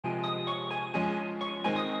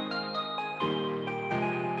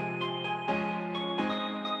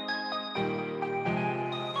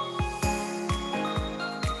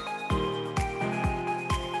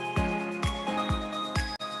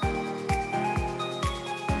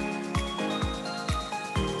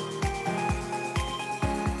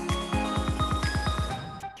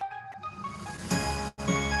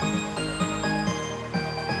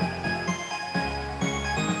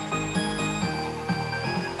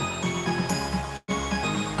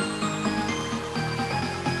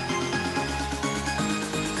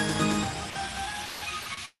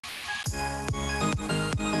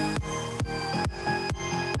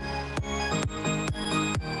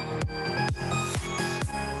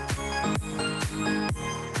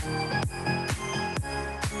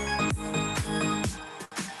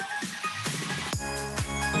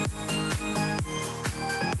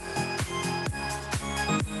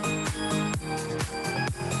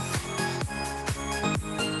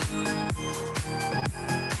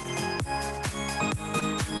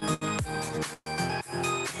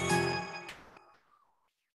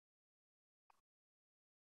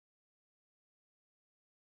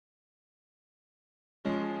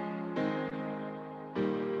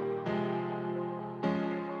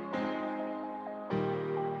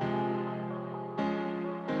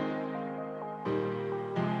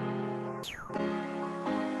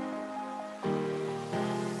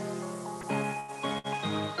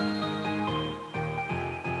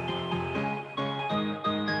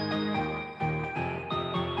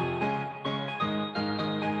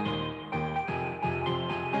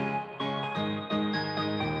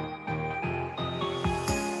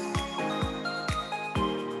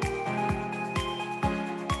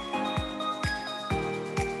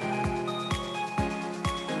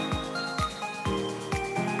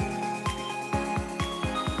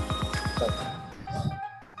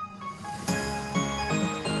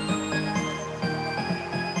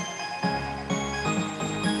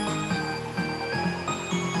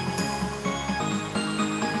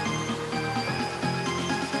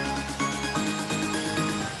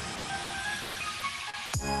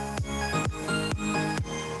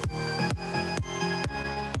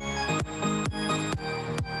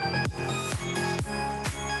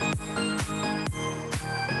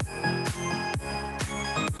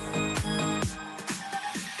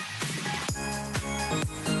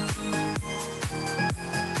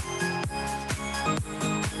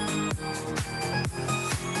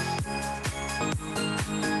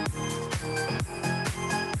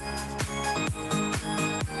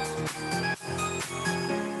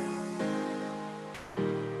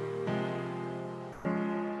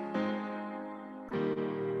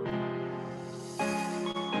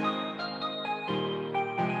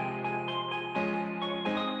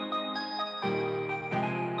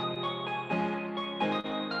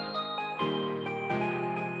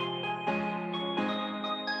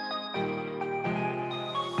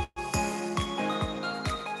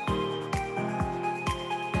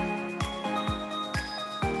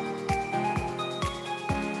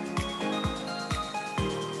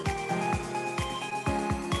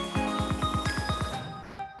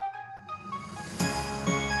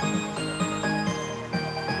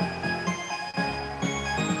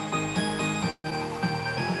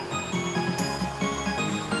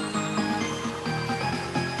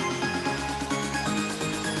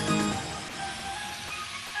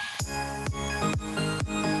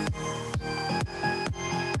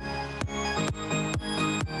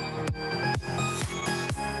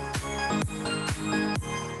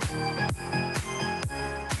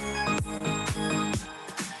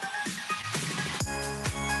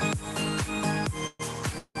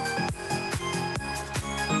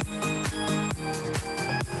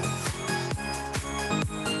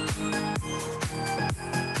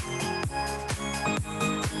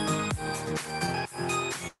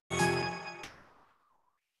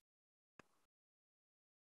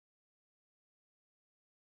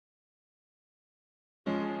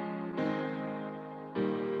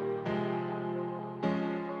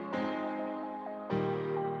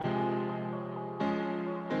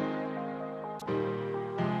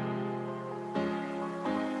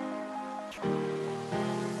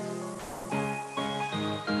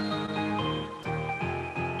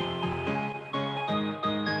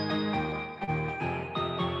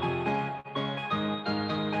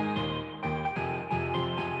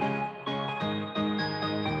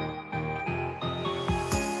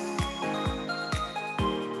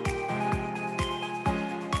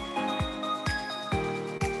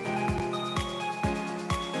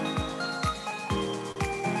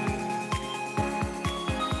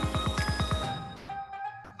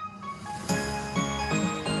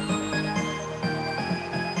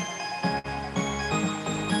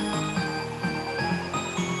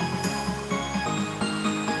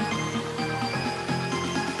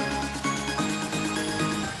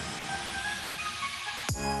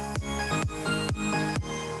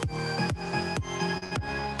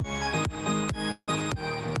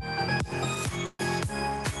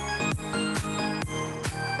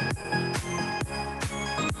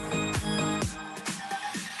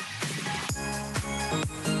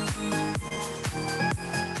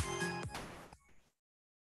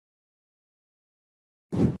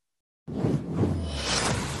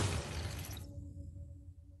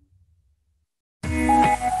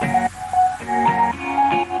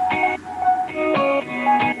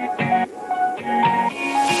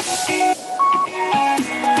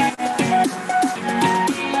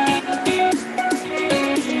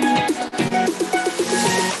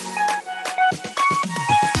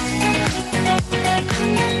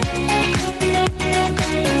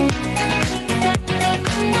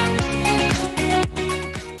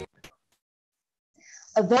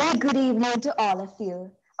A very good evening to all of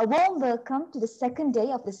you. A warm welcome to the second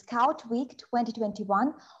day of the Scout Week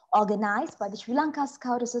 2021, organized by the Sri Lanka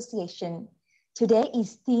Scout Association. Today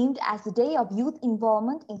is themed as the Day of Youth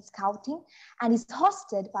Involvement in Scouting and is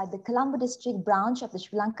hosted by the Colombo District branch of the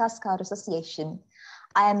Sri Lanka Scout Association.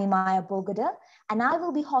 I am Imaya Bogada, and I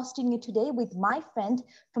will be hosting you today with my friend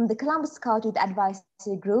from the Colombo Scout Youth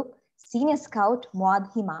Advisory Group, Senior Scout Muad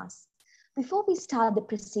Himas. Before we start the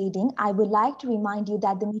proceeding, I would like to remind you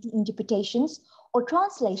that the meeting interpretations or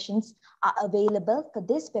translations are available for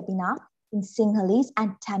this webinar in Sinhalese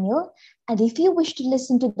and Tamil. And if you wish to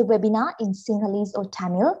listen to the webinar in Sinhalese or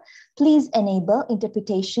Tamil, please enable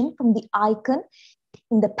interpretation from the icon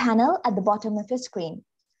in the panel at the bottom of your screen.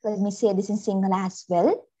 Let me say this in Sinhala as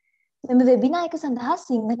well. මෙම වෙබිනාර් එක සඳහා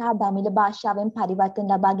සිංහල හා දමිළ භාෂාවෙන් පරිවර්තන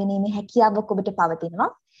ලබා ගැනීමේ හැකියාවක් ඔබට පවතිනවා.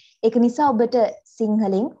 ඒක නිසා ඔබට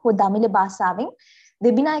සිංහලෙන් හෝ දමිළ භාෂාවෙන්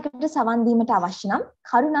වෙබිනාර් එකට සවන් දීමට අවශ්‍ය නම්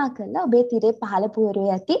කරුණාකරලා ඔබේ තිරේ පහළ පුවරුවේ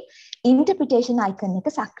ඇති interpretation icon එක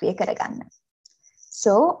සක්‍රිය කරගන්න.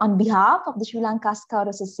 So, on behalf of the Sri Lanka Scout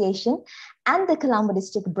Association and the Colombo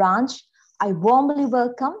District branch, I warmly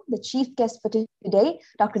welcome the chief guest for today,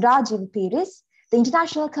 Dr. Rajiv Piris, the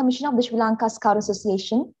International Commissioner of the Sri Lanka Scout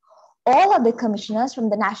Association, all other commissioners from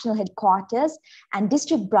the national headquarters and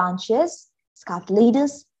district branches, scout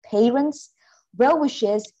leaders, parents,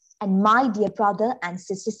 well-wishers, and my dear brother and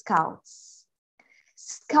sister scouts.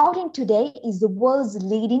 Scouting today is the world's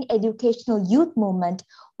leading educational youth movement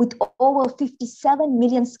with over 57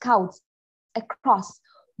 million scouts across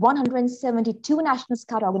 172 national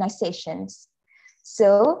scout organizations.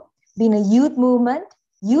 So, being a youth movement,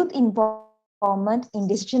 youth involvement in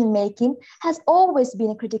decision-making has always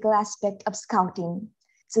been a critical aspect of scouting.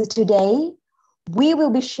 So today, we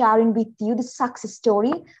will be sharing with you the success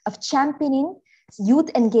story of championing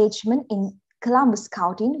youth engagement in Colombo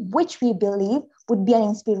Scouting, which we believe would be an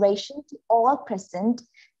inspiration to all present,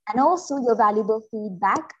 and also your valuable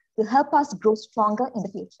feedback will help us grow stronger in the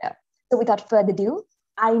future. So without further ado,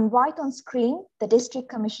 I invite on screen the District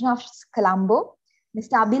Commissioner of Colombo,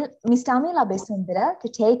 Mr. Amil Abesundara, to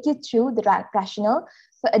take you through the rationale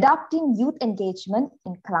for adopting youth engagement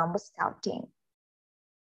in Colombo Scouting.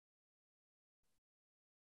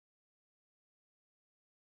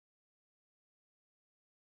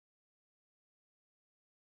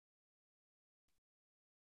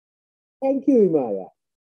 Thank you, Imaya.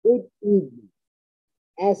 Good evening.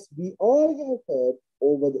 As we all have heard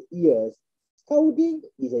over the years, scouting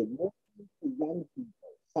is a movement for young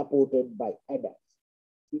people supported by adults.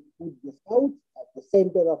 We put the scouts at the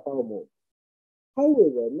center of our movement.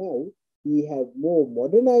 However, now we have more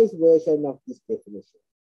modernized version of this definition,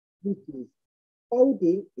 which is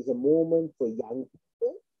scouting is a movement for young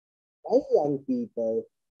people, by young people,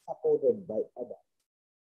 supported by adults.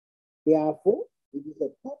 Therefore, it is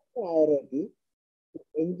a top priority to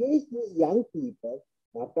engage these young people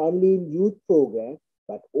not only in youth programs,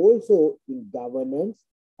 but also in governance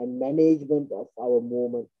and management of our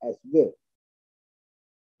movement as well.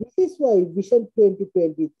 This is why Vision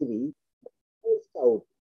 2023 Scout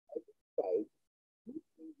identified youth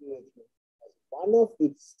engagement as one of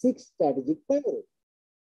its 6 strategic priorities.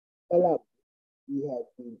 We have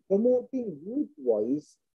been promoting youth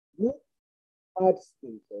voice, youth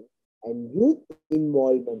participation, and youth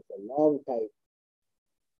involvement for a long time.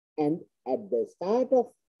 And at the start of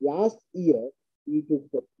last year, we took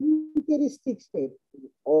the futuristic step in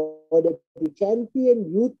order to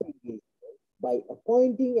champion youth engagement by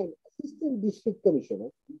appointing an assistant district commissioner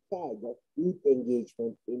in charge of youth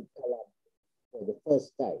engagement in Colombo for the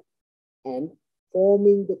first time, and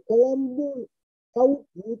forming the Colombo Scout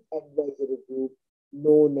Youth Advisory Group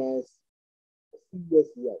known as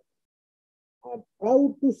CSEI. I'm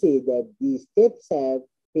proud to say that these steps have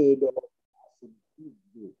paid off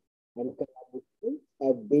and Colombo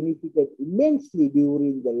have benefited immensely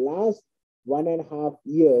during the last 1.5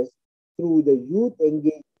 years through the youth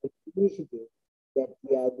engagement initiative that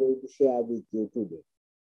we are going to share with you today.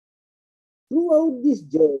 Throughout this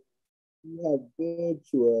journey, we have made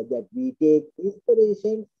sure that we take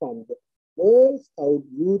inspiration from the World Scout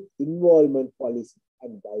Youth Involvement Policy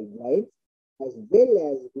and Guidelines, as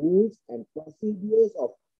well as rules and procedures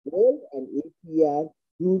of World and APR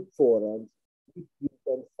Youth Forums, which you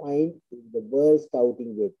can find in the World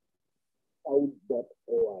Scouting web,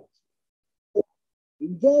 scout.org. So,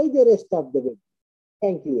 enjoy the rest of the web.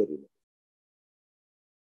 Thank you very much.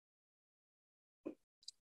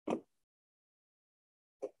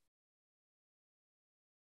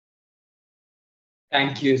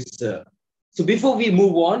 Thank you, sir. So before we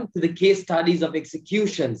move on to the case studies of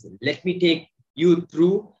executions, let me take you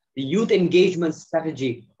through the youth engagement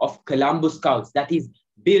strategy of Colombo Scouts that is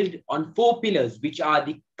built on 4 pillars, which are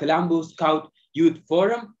the Colombo Scout Youth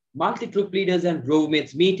Forum, multi-troop leaders and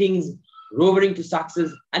rovermates meetings, rovering to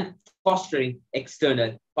success, and fostering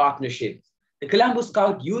external partnerships. The Colombo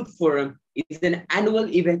Scout Youth Forum is an annual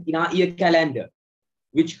event in our year calendar,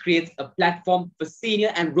 which creates a platform for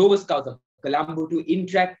senior and rover scouts of Colombo to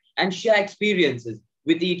interact and share experiences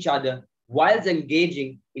with each other whilst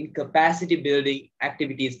engaging in capacity building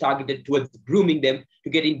activities targeted towards grooming them to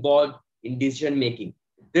get involved in decision making.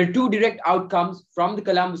 There are two direct outcomes from the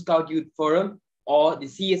Colombo Scout Youth Forum or the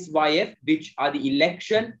CSYF, which are the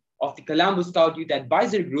election of the Colombo Scout Youth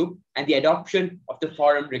Advisory Group and the adoption of the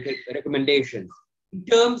forum recommendations. In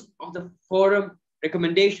terms of the forum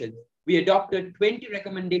recommendations, we adopted 20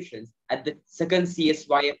 recommendations at the second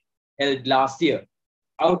CSYF held last year,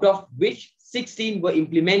 out of which 16 were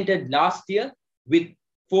implemented last year, with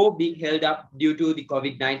 4 being held up due to the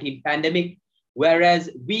COVID-19 pandemic, whereas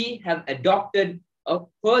we have adopted a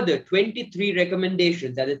further 23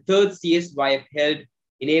 recommendations at the third CSYF held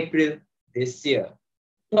in April this year.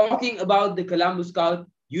 Talking about the Colombo Scout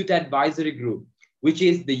Youth Advisory Group, which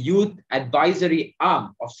is the youth advisory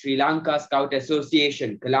arm of Sri Lanka Scout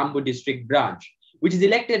Association, Colombo District Branch, which is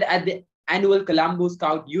elected at the annual Colombo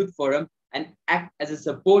Scout Youth Forum and act as a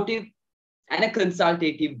supportive and a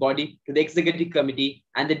consultative body to the Executive Committee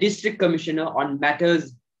and the District Commissioner on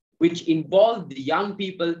matters which involve the young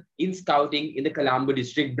people in scouting in the Colombo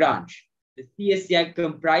District Branch. The CSCI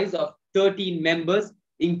comprised of 13 members,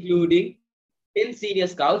 including 10 senior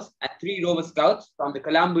scouts and 3 rover scouts from the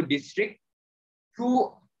Colombo District.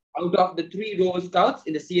 2 out of the 3 rover scouts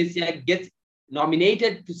in the CSCI gets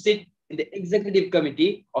nominated to sit in the Executive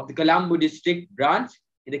Committee of the Colombo District Branch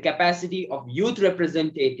in the capacity of youth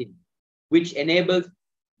representative, which enables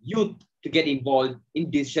youth to get involved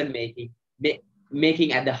in decision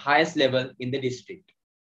making at the highest level in the district.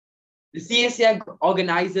 The CSCI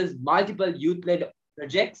organizes multiple youth-led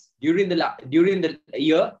projects during the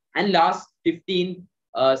year, and last 15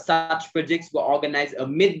 such projects were organized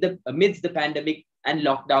amidst the pandemic and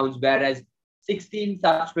lockdowns, whereas 16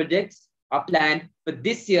 such projects are planned for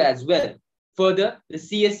this year as well. Further, the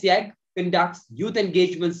CSCI conducts youth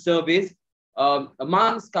engagement surveys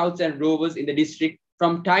among scouts and rovers in the district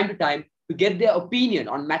from time to time to get their opinion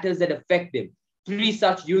on matters that affect them. 3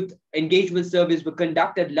 such youth engagement surveys were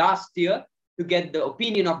conducted last year to get the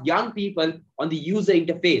opinion of young people on the user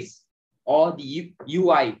interface or the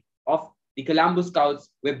UI of the Colombo Scouts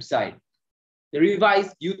website. The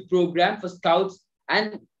revised youth program for scouts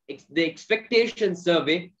and the expectation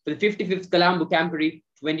survey for the 55th Colombo Camporee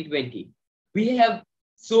 2020. We have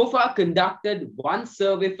so far conducted 1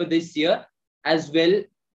 survey for this year as well,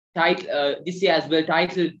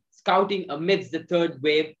 titled Scouting Amidst the Third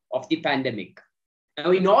Wave of the Pandemic.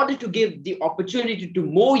 Now, in order to give the opportunity to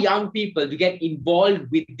more young people to get involved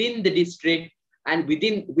within the district and with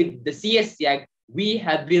the CSCI, we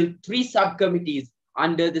have built 3 subcommittees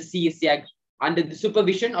under the CSCI, under the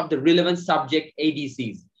supervision of the relevant subject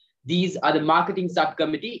ADCs. These are the Marketing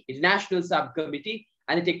Subcommittee, International Subcommittee,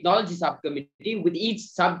 and the Technology Subcommittee, with each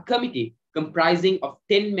subcommittee comprising of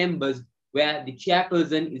 10 members, where the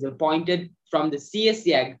chairperson is appointed from the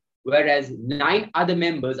CSCI, whereas 9 other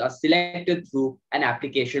members are selected through an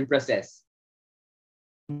application process.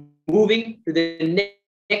 Moving to the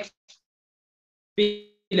next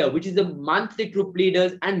pillar, which is the monthly troop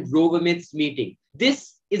leaders and rover mates meeting.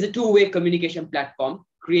 This is a 2-way communication platform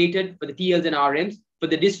created for the TLs and RMs for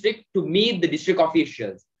the district to meet the district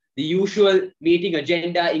officials. The usual meeting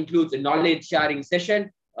agenda includes a knowledge sharing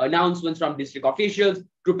session, announcements from district officials,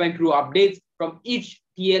 troop and crew updates from each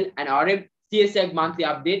TL and RM, CSCI monthly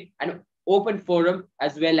update, and open forum,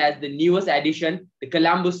 as well as the newest addition, the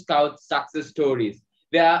Colombo Scout Success Stories,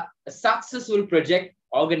 where a successful project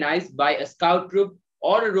organized by a scout group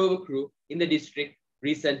or a rover crew in the district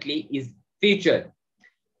recently is featured.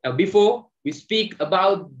 Now, before we speak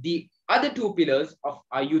about the other 2 pillars of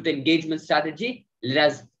our youth engagement strategy,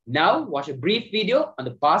 let us now watch a brief video on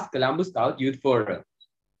the past Colombo Scout Youth Forum.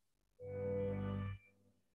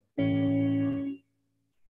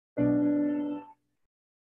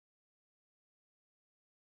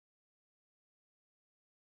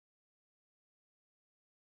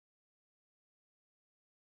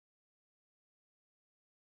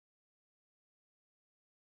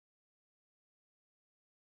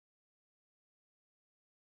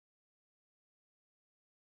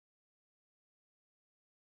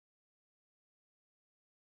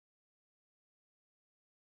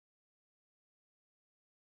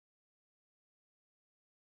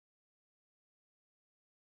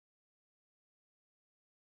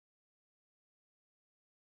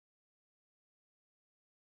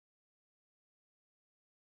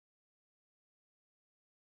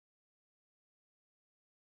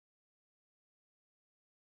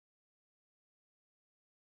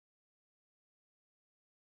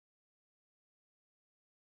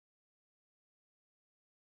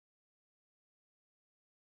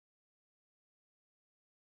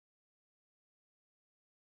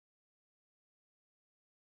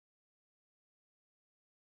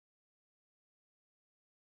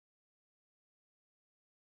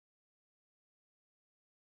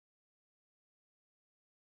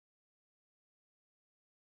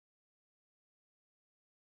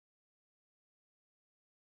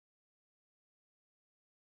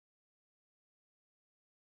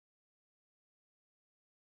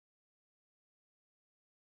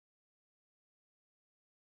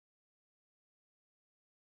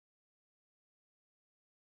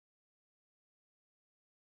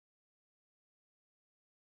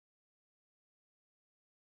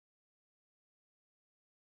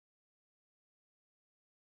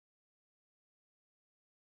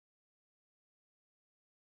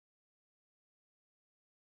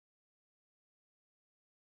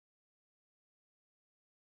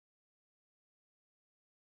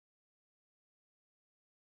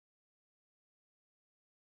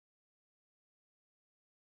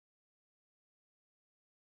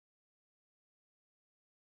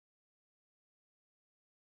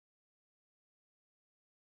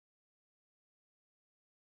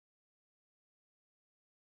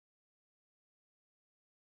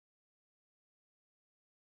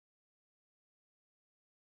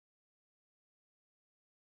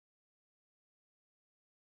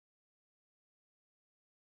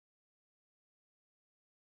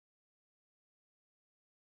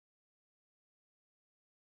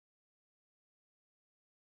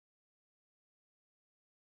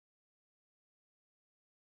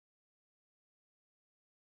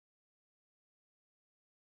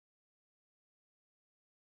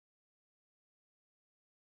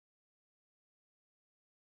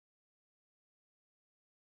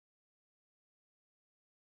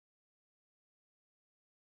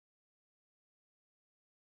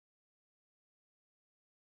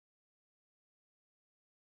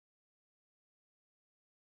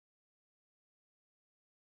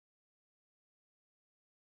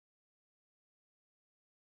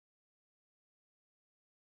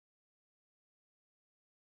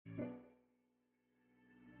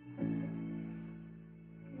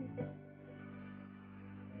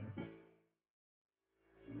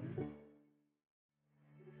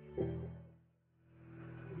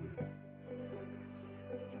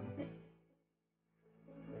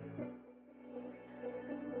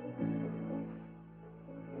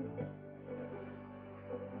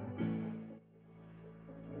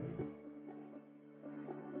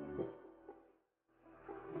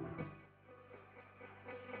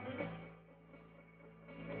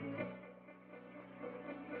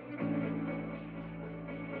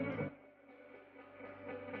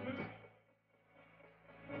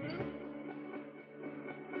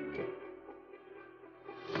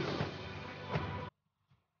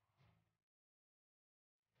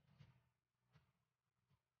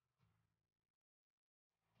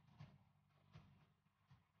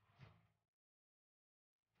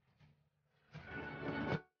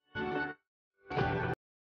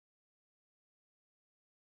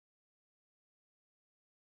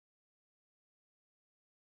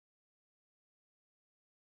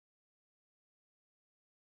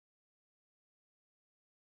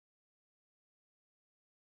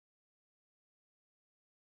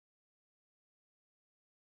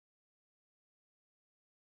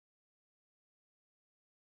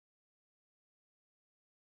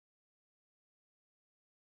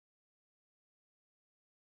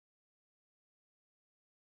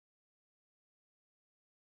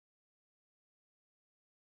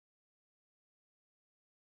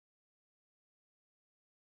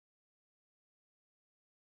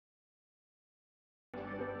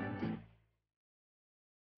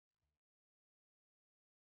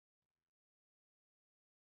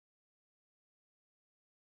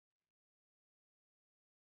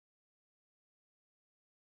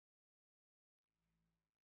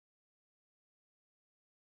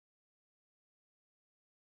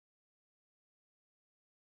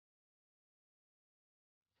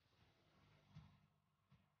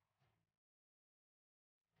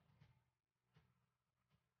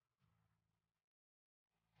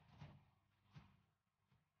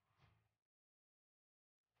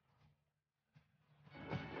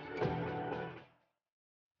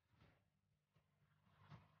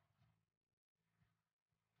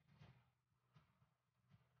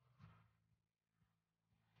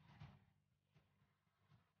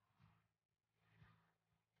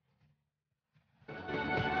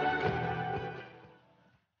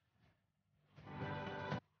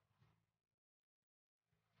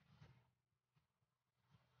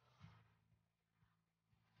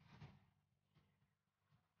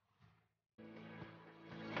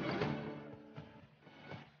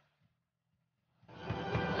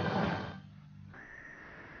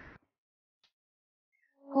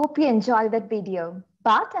 Hope you enjoyed that video.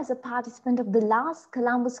 But as a participant of the last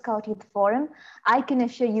Colombo Scout Youth Forum, I can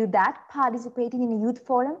assure you that participating in a youth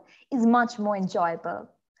forum is much more enjoyable.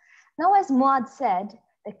 Now, as Muad said,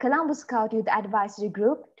 the Colombo Scout Youth Advisory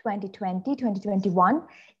Group 2020-2021,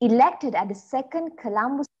 elected at the second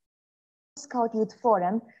Colombo Scout Youth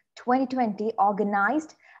Forum 2020,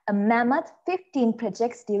 organized a mammoth 15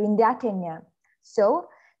 projects during their tenure. So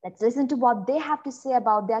let's listen to what they have to say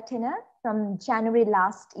about their tenure from January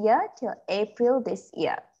last year till April this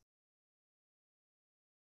year.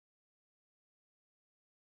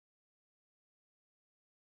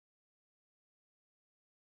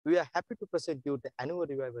 We are happy to present you the annual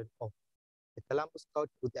revival of the Colombo Scout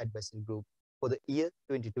Youth Advisory Group for the year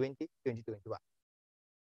 2020-2021.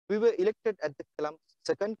 We were elected at the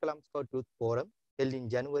second Colombo Scout Youth Forum held in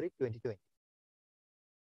January 2020.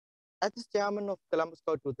 As the chairman of Colombo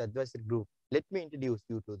Scout Youth Advisory Group, let me introduce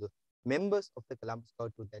you to the members of the Colombo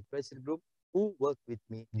Scout Youth Advisory Group who worked with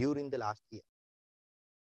me during the last year.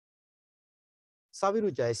 Saviru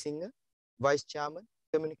Jayasinghe, Vice Chairman,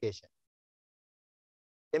 Communication.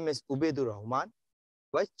 MS Ubedur Rahman,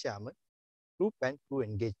 Vice Chairman, Group and Crew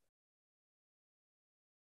Engagement.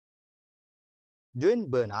 Joan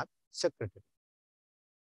Bernard, Secretary.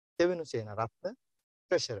 Tevenu Sena Ratna,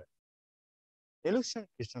 Treasurer. Nilushan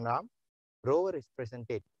Krishnaram, Rover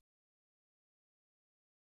Representative.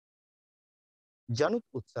 Janut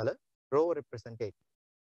Utsala, Rover Representative.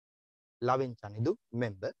 Lavin Chanidu,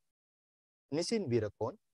 Member. Nisin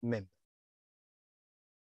Virakon, Member.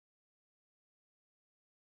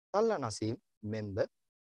 Talla Nasim, Member.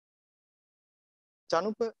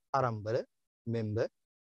 Chanupa Arambala, Member.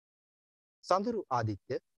 Sanduru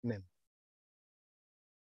Aditya, Member.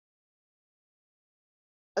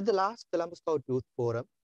 At the last Colombo Scout Youth Forum,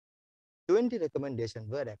 20 recommendations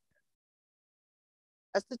were acted.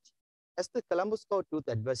 As the Colombo Scout Youth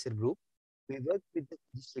Advisory Group, we worked with the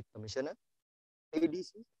District Commissioner,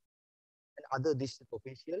 ADC, and other district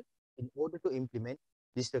officials in order to implement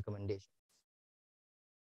these recommendations.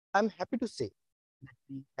 I'm happy to say that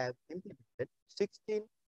we have implemented 16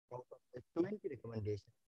 out of the 20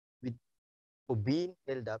 recommendations for being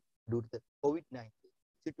held up due to the COVID-19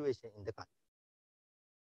 situation in the country.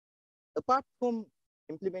 Apart from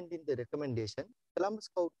implementing the recommendation, Colombo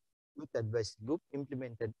Scout Youth Advisory Group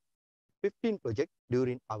implemented 15 projects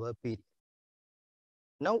during our period.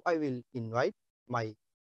 Now I will invite my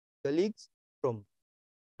colleagues from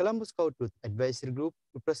Colombo Scout Youth Advisory Group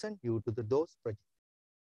to present you to those projects.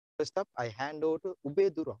 First up, I hand over to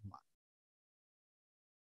Ubedur Rahman.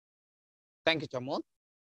 Thank you, Chamon.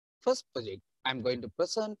 First project I'm going to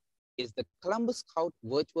present is the Colombo Scout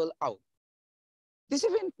Virtual Out. This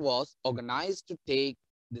event was organized to take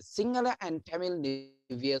the Sinhala and Tamil New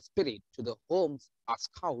Year spirit to the homes of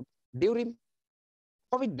scouts during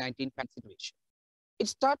COVID-19 situation. It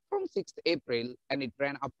started from 6th April and it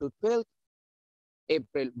ran up to 12th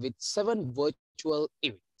April with 7 virtual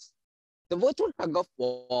events. The virtual tug of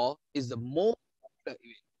war is the most popular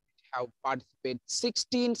event, which have participated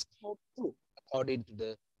 16 scout groups according to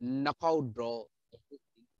the knockout draw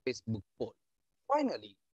Facebook poll.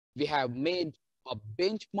 Finally, we have made a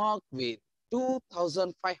benchmark with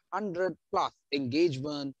 2,500 plus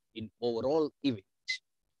engagement in overall events.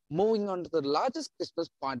 Moving on to the largest Christmas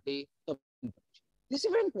party. This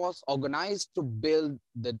event was organized to build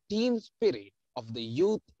the team spirit of the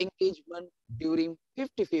youth engagement during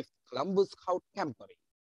 55th Colombo Scout Campaign.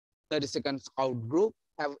 32nd Scout Group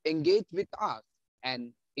have engaged with us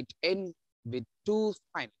and it ended with 2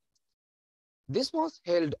 finalists. This was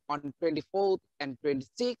held on 24th and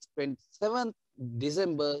 26th, 27th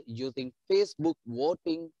December using Facebook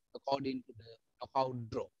voting according to the knockout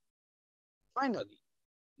draw. Finally,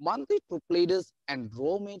 monthly troop leaders and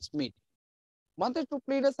roommates meeting. Monthly troop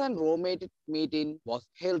leaders and roommate meeting was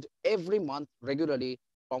held every month regularly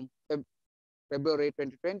from February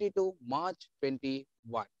 2020 to March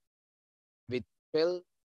 21 with 12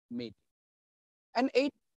 meetings. And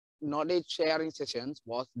 8 knowledge sharing sessions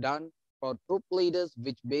was done for troop leaders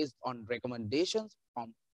which based on recommendations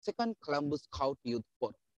from 2nd Colombo Scout Youth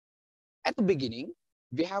Forum. At the beginning,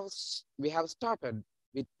 we have started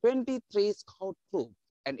with 23 scout troops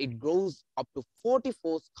and it grows up to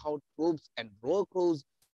 44 scout troops and row crews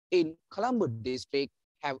in Colombo district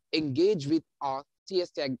have engaged with our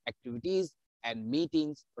CSA activities and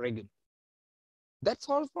meetings regularly. That's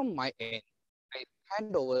all from my end. I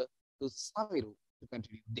hand over to Saviru to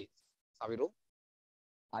continue this. Saviru?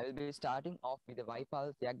 I will be starting off with the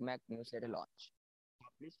Vaipal Yagmak newsletter launch,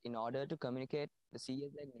 published in order to communicate the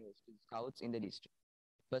CSA news to scouts in the district.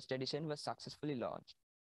 First edition was successfully launched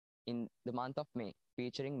in the month of May,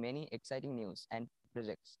 featuring many exciting news and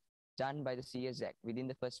projects done by the CSAC within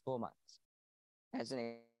the first 4 months. As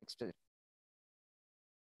an ex-president,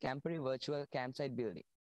 Camporee Virtual Campsite Building,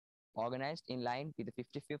 organized in line with the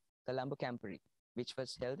 55th Colombo Camporee, which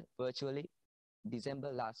was held virtually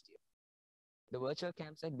December last year. The virtual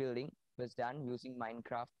campsite building was done using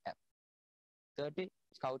Minecraft app. 30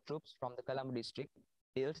 scout troops from the Colombo district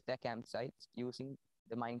built their campsites using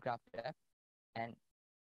the Minecraft app and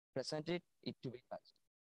presented it to be touched.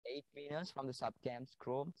 8 winners from the subcamps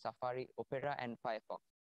Chrome, Safari, Opera, and Firefox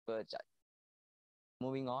were judged.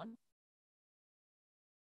 Moving on,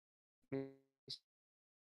 Christmas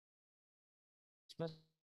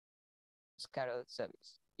Carol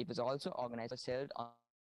service. It was also organized, was held on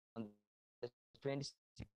the 26th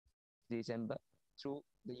December through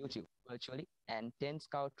the YouTube virtually, and 10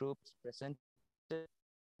 scout troops presented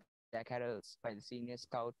their carols by the senior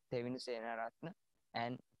scout Tevinu Senaratna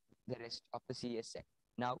and the rest of the CSAC.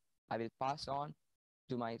 Now, I will pass on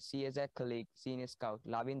to my CSAC colleague, senior scout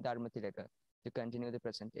Lavin Dharmatilaka, to continue the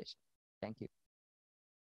presentation. Thank you.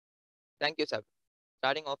 Thank you, sir.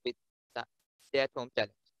 Starting off with the stay-at-home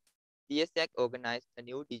challenge. CSAC organized a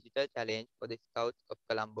new digital challenge for the Scouts of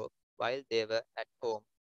Colombo while they were at home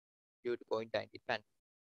due to COVID-19 pandemic.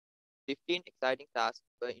 15 exciting tasks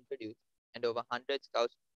were introduced and over 100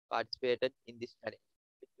 Scouts participated in this challenge,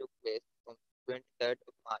 which took place from 23rd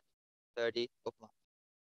of March to 30th of March.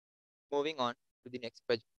 Moving on to the next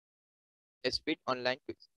project, a speed online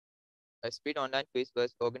quiz. A speed online quiz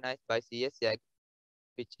was organized by CSAC,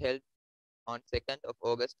 which held on 2nd of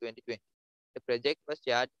August 2020. The project was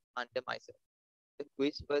chaired under myself. The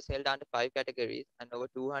quiz was held under 5 categories and over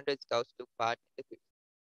 200 scouts took part in the quiz.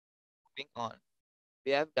 Moving on,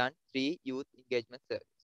 we have done 3 youth engagement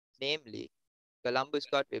surveys, namely Colombo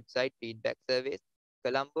Scout website feedback surveys,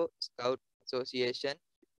 Colombo Scout Association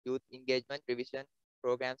Youth Engagement Revision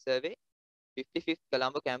Program Survey, 55th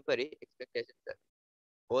Colombo Camporee Expectation Survey.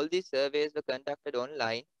 All these surveys were conducted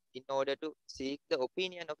online in order to seek the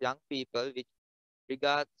opinion of young people with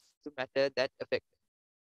regards to matters that affect them.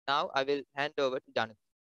 Now I will hand over to Jonathan.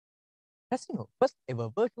 Casino first ever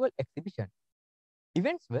virtual exhibition.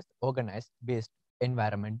 Events was organized based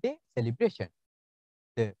Environment Day celebration.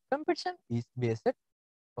 The competition is based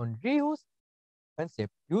on reuse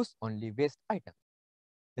concept, use only waste items.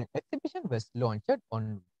 The exhibition was launched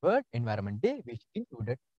on World Environment Day, which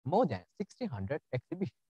included more than 1,600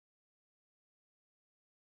 exhibitions.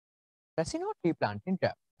 Casino tree planting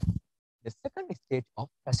drive. The second stage of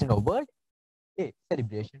Casino World Day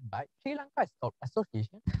celebration by Sri Lanka Scout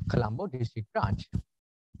Association, Colombo District Branch.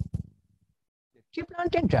 The tree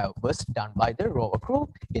planting drive was done by the rover crew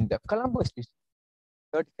in the Colombo District,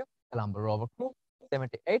 35th Colombo rover crew,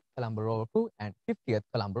 78th Colombo rover crew, and 50th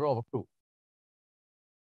Colombo rover crew.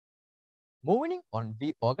 Moving on,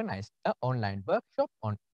 we organized an online workshop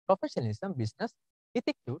on professionalism business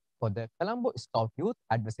attitude for the Colombo Scout Youth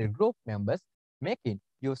Advisory Group members, making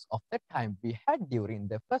use of the time we had during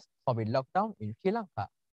the first COVID lockdown in Sri Lanka.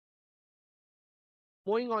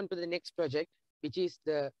 Moving on to the next project, which is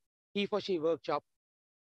the He for She workshop.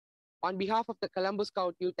 On behalf of the Colombo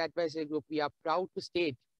Scout Youth Advisory Group, we are proud to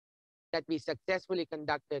state that we successfully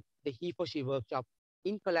conducted the He for She workshop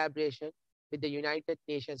in collaboration with the United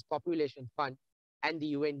Nations Population Fund and the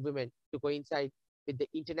UN Women to coincide with the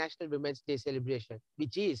International Women's Day celebration,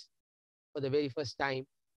 which is for the very first time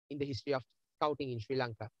in the history of scouting in Sri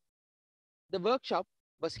Lanka. The workshop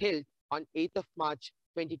was held on 8th of March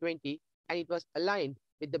 2020, and it was aligned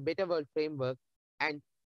with the Better World Framework and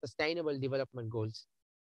Sustainable Development Goals.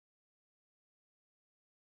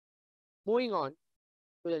 Moving on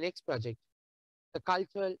to the next project, the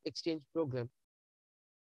Cultural Exchange Program.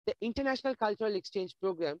 The International Cultural Exchange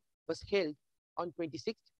Program was held on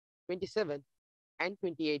 26th, 27th, and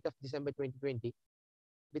 28th of December 2020,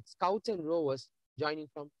 with scouts and rovers joining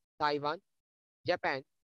from Taiwan, Japan,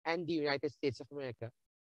 and the United States of America.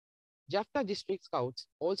 Jaffna District Scouts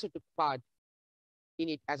also took part in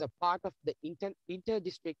it as a part of the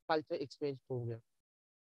Inter-District Culture Exchange Program.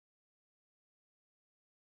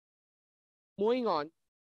 Moving on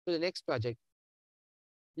to the next project,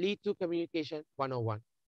 Lead to Communication 101.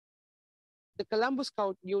 The Colombo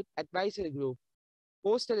Scout Youth Advisory Group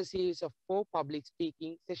hosted a series of 4 public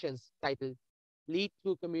speaking sessions titled Lead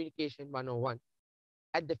to Communication 101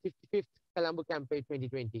 at the 55th Colombo Campaign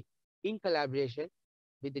 2020 in collaboration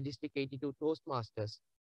with the District 82 Toastmasters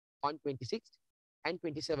on 26th and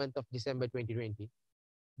 27th of December 2020,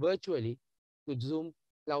 virtually through Zoom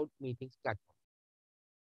Cloud Meetings platform.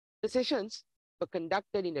 The sessions were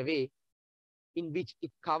conducted in a way in which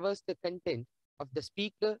it covers the content of the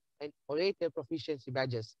speaker and orator proficiency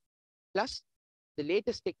badges, plus the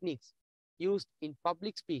latest techniques used in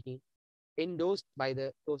public speaking endorsed by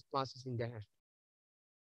the Toastmasters International.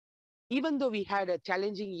 Even though we had a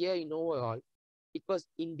challenging year in overall, it was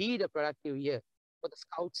indeed a productive year for the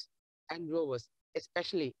Scouts and Rovers,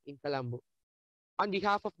 especially in Colombo. On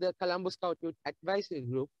behalf of the Colombo Scout Youth Advisory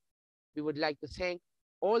Group, we would like to thank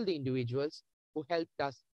all the individuals who helped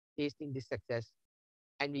us tasting this success,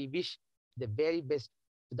 and we wish the very best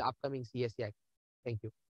to the upcoming CSEAC. Thank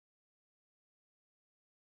you.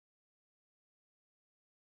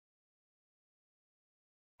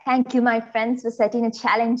 Thank you, my friends, for setting a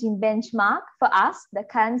challenging benchmark for us, the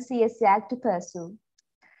current CSEAC, to pursue.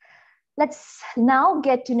 Let's now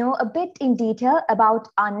get to know a bit in detail about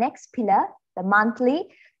our next pillar, the monthly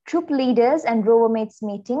troop leaders and rover mates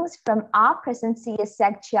meetings from our present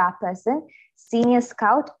CSEAC chairperson, Senior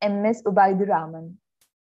Scout MS Ubaiduraman.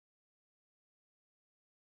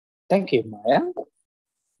 Thank you, Maya.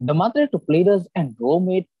 The monthly troop leaders and rover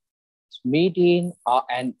mates meeting are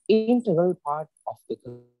an integral part of the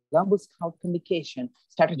Colombo Scout communication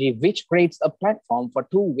strategy, which creates a platform for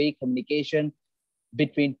two-way communication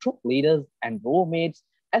between troop leaders and rover mates,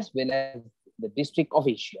 as well as the district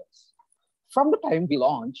officials. From the time we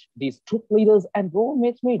launched these troop leaders and rover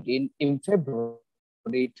mates meeting in February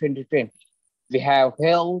 2020, we have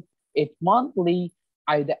held it monthly,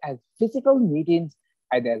 either as physical meetings,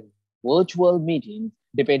 either as virtual meetings,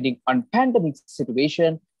 depending on pandemic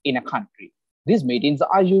situation in a country. These meetings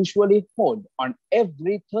are usually held on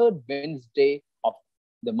every third Wednesday of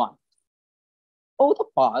the month. Over the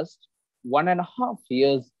past 1.5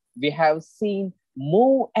 years, we have seen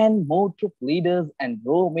more and more troop leaders and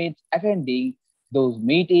rover mates attending those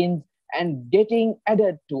meetings and getting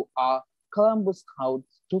added to our Colombo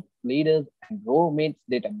Scouts troop leaders and rover mates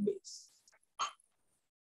database.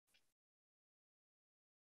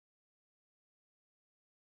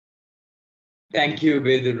 Thank you,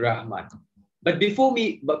 Ubaidul Rahman. But before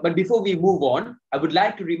we move on, I would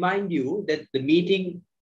like to remind you that the meeting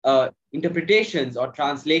interpretations or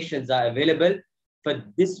translations are available for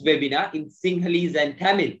this webinar in Sinhalese and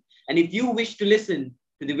Tamil. And if you wish to listen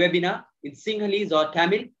to the webinar in Sinhalese or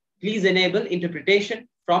Tamil, please enable interpretation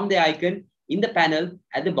from the icon in the panel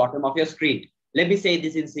at the bottom of your screen. Let me say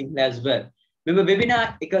this in Sinhala as well. Mema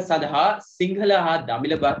webinar එක සඳහා සිංහල හා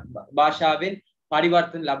දමිළ භාෂාවෙන්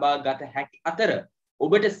පරිවර්තන ලබා ගත හැකි අතර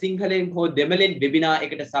ඔබට සිංහලෙන් හෝ දෙමළෙන් වෙබිනා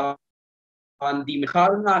එකට සවන් දීම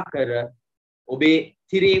කරුණාකර ඔබේ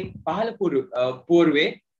තිරේ පහළ පූර්වේ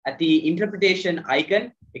ඇති interpretation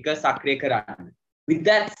icon එක සක්‍රිය කරන්න. With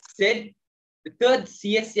that said, the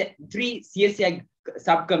three CSEAC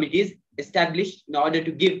subcommittees established in order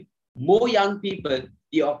to give more young people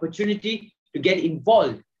the opportunity to get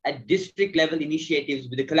involved at district level initiatives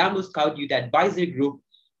with the Colombo Scout Youth Advisory Group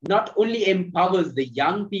not only empowers the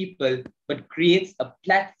young people, but creates a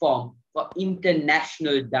platform for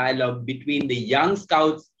international dialogue between the young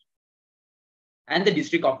scouts and the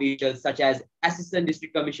district officials, such as assistant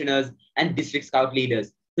district commissioners and district scout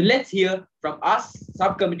leaders. So let's hear from us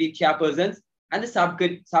subcommittee chairpersons and the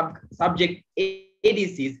subject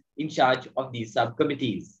ADCs in charge of these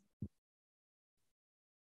subcommittees.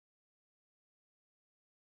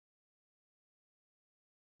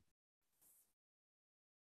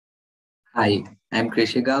 Hi, I'm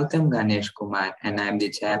Krishi Gautam Ganesh Kumar, and I'm the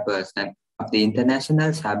chairperson of the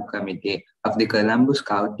International Subcommittee of the Colombo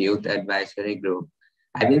Scout Youth Advisory Group.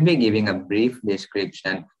 I will be giving a brief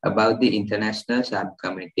description about the International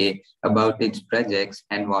Subcommittee, about its projects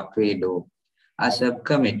and what we do. Our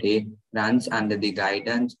subcommittee runs under the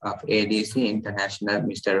guidance of ADC International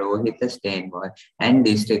Mr. Rohita Steinway and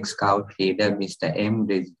District Scout Leader Mr. M.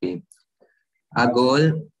 Brisby. Our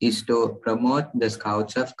goal is to promote the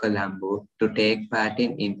Scouts of Colombo to take part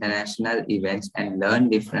in international events and learn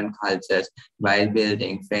different cultures while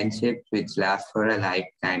building friendships which last for a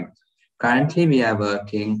lifetime. Currently, we are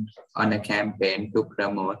working on a campaign to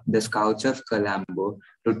promote the Scouts of Colombo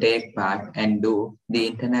to take part and do the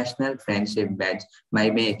International Friendship Badge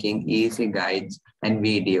by making easy guides and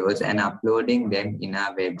videos and uploading them in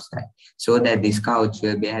our website so that the Scouts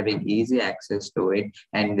will be having easy access to it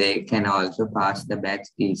and they can also pass the badge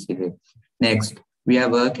easily. Next, we are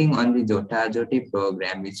working on the Jota Joti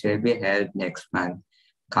program, which will be held next month.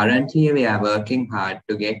 Currently, we are working hard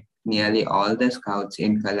to get nearly all the Scouts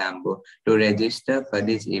in Colombo to register for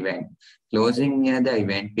this event. Closing near the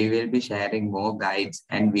event, we will be sharing more guides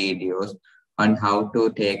and videos on how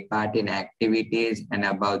to take part in activities and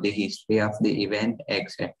about the history of the event,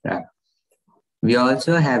 etc. We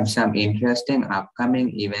also have some interesting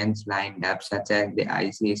upcoming events lined up, such as the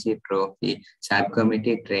ICC Trophy,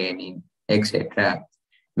 subcommittee training, etc.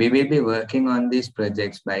 We will be working on these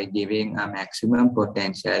projects by giving a maximum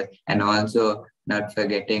potential and also not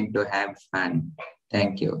forgetting to have fun.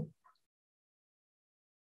 Thank you.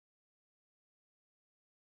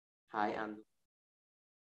 Hi,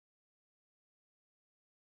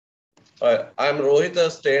 I'm Rohit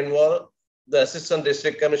Stainwall, the Assistant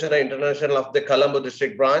District Commissioner International of the Colombo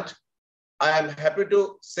District Branch. I am happy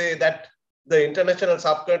to say that the International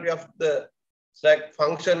Subcommittee of the SLAC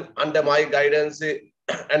function under my guidance,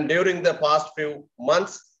 and during the past few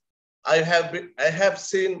months, I have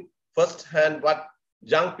seen firsthand what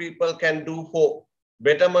young people can do for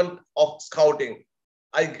betterment of scouting.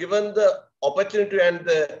 I given the opportunity and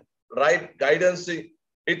the right guidance.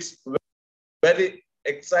 It's very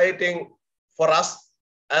exciting for us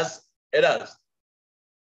as adults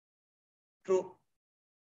to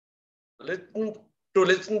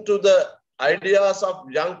listen to the ideas of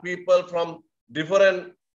young people from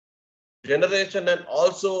different generation, and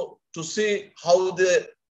also to see how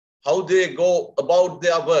they go about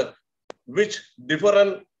their work, which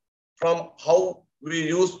different from how we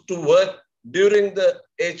used to work during the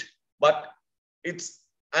age, but it's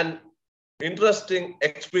an interesting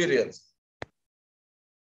experience.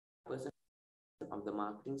 Of the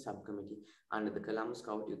marketing subcommittee under the Colombo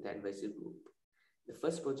Scout Youth Advisory Group. The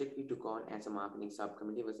first project we took on as a marketing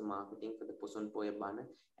subcommittee was the marketing for the Poson Poya Bana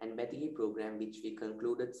and Bethili program, which we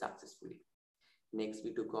concluded successfully. Next,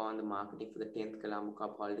 we took on the marketing for the 10th Colombo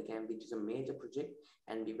Cup Holiday Camp, which is a major project,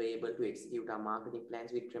 and we were able to execute our marketing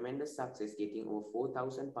plans with tremendous success, getting over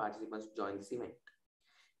 4,000 participants to join this event.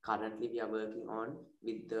 Currently, we are working on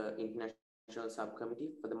with the international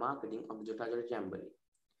subcommittee for the marketing of the Jotajora Jamboree.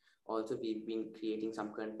 Also, we've been creating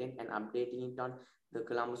some content and updating it on the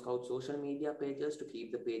Colombo Scout social media pages to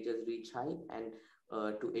keep the pages reach high and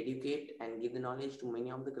to educate and give the knowledge to many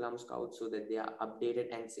of the Colombo Scouts so that they are updated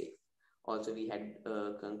and safe. Also, we had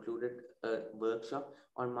concluded a workshop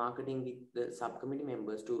on marketing with the subcommittee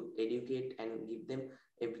members to educate and give them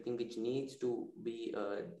everything which needs to be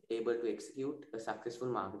able to execute a successful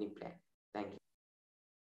marketing plan. Thank you.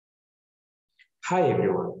 Hi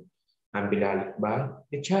everyone, I'm Bilal Iqbal,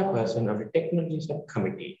 the chairperson of the Technology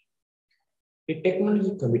Subcommittee. The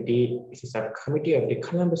Technology Committee is a subcommittee of the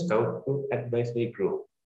Colombo Scout Youth Advisory Group.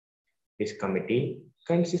 This committee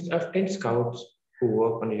consists of 10 scouts who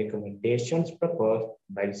work on the recommendations proposed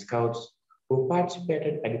by the scouts who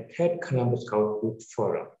participated at the 3rd Colombo Scout Youth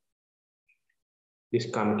Forum. This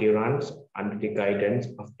committee runs under the guidance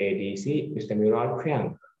of ADC, Mr. Mural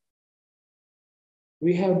Priyanka.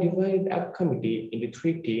 We have divided our committee into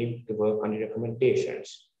 3 teams to work on the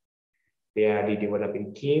recommendations. They are the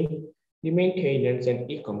developing team, the maintenance and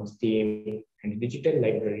e-commerce team, and the digital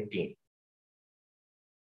library team.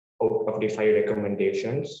 Out of the 5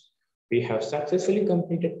 recommendations, we have successfully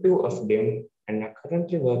completed 2 of them and are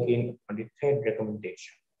currently working on the 3rd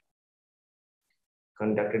recommendation.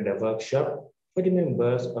 Conducted a workshop for the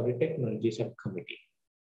members of the Technology Subcommittee.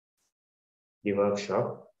 The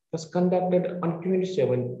workshop was conducted on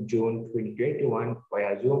 27 June 2021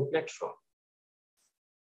 via Zoom platform.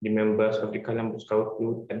 The members of the Colombo Scout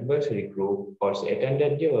Youth Advisory Group also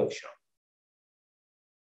attended the workshop.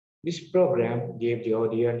 This program gave the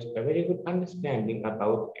audience a very good understanding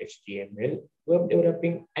about HTML, web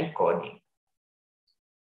developing, and coding.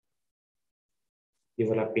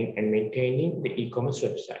 Developing and maintaining the e-commerce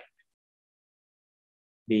website.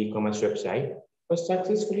 The e-commerce website was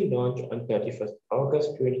successfully launched on 31st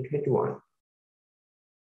August 2021.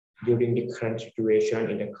 During the current situation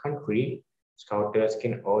in the country, Scouters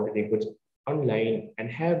can order the goods online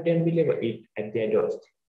and have them deliver it at their doorstep.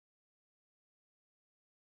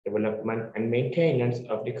 Development and maintenance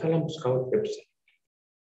of the Colombo Scout website.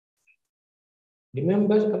 The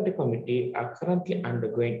members of the committee are currently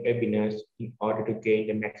undergoing webinars in order to gain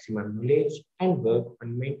the maximum knowledge and work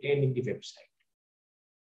on maintaining the website.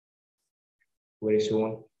 Very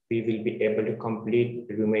soon, we will be able to complete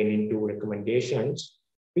the remaining 2 recommendations,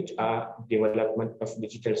 which are development of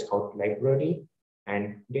digital scout library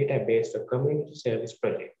and database for community service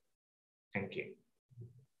project. Thank you.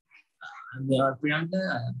 I'm Priyanka.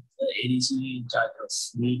 I am the ADC in charge of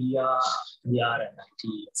media, PR, and IT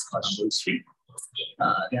of Colombo District.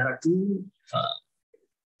 There are 2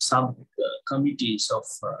 sub-committees of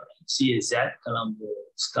CSZ, Colombo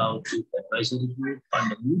Scout Youth Advisory Group,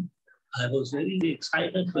 under me. I was very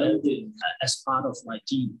excited as part of my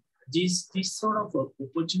team. This sort of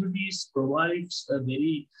opportunities provides a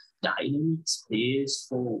very dynamic space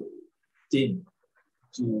for them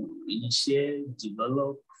to initiate,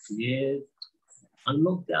 develop, create,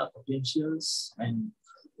 unlock their potentials, and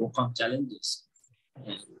overcome challenges.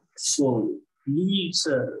 And so, me,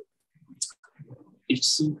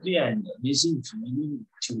 it's simply an amazing feeling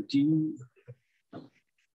to do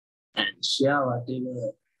and share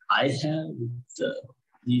whatever I have with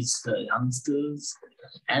these youngsters,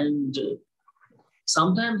 and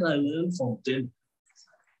sometimes I learn from them.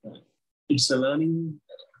 It's a learning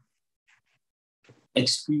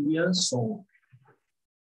experience for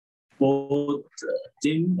both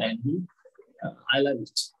them and me. I love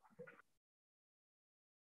it.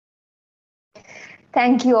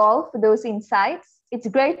 Thank you all for those insights. It's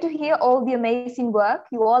great to hear all the amazing work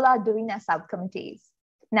you all are doing as subcommittees.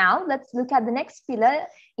 Now, let's look at the next pillar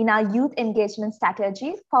in our youth engagement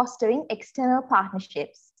strategy, fostering external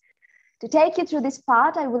partnerships. To take you through this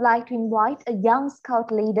part, I would like to invite a young Scout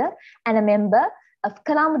leader and a member of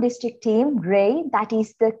Colombo District Team, Ray, that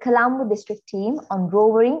is the Colombo District Team on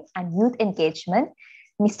Rovering and Youth Engagement,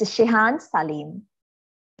 Mr. Shehan Salim.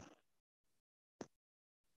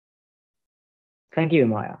 Thank you,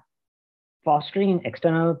 Maya. Fostering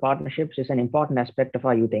external partnerships is an important aspect of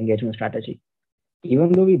our youth engagement strategy.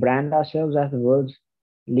 Even though we brand ourselves as the world's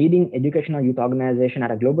leading educational youth organization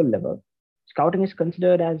at a global level, Scouting is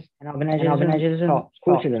considered as an organization for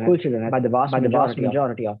school children by the vast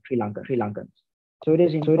majority of Sri Lankans. So it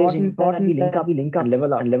is important that we link up and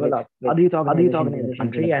level up other youth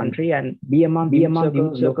organizations in the country and be among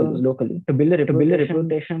circles locally to build a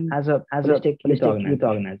reputation as a holistic youth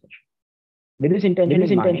organization. With this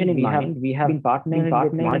intention in mind, we have been partnering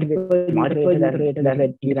with multiple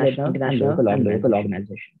youth-related international and local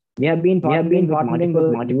organizations. We have been partnering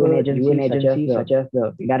with multiple UN agencies such as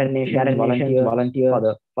the United Nations Volunteer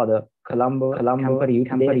for the Colombo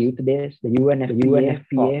Youth Days, the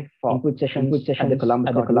UNFPA for input sessions at the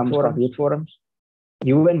Colombo Scout Youth Forums,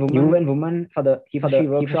 UN Women for the he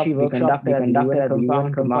workshop we conducted at the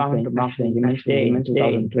UN compound to mark the Women's Day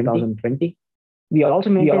in 2020. We also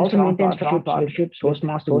maintain strong partnerships with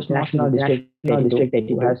National District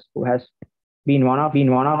who has been one of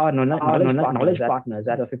our knowledge partners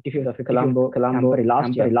at the 55th Colombo Campari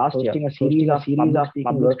last year, hosting a series of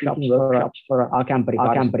public workshops for our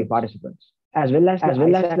Campari participants, as well as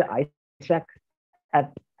the ISAC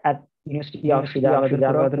at University of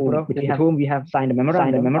Sridhar, with whom we have signed a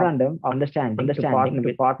memorandum of understanding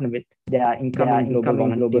to partner with their incoming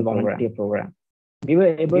global volunteer program. We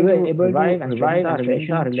were able to revive and strengthen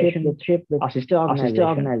our relationship with our sister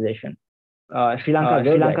organization, Sri Lanka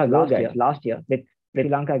Girl Guides last year, with Sri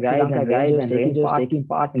Lanka Guides and Rangers taking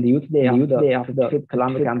part in the Youth Day of the 5th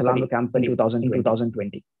Colombo Campari in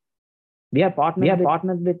 2020. We have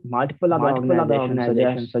partnered with multiple other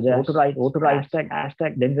organizations such as Voter Rights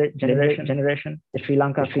Hashtag Generation, the Sri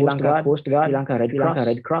Lanka Coast Guard, Sri Lanka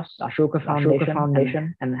Red Cross, Ashoka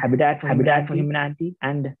Foundation, and Habitat for Humanity,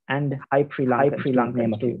 and Hype Sri Lanka,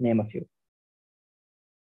 name a few.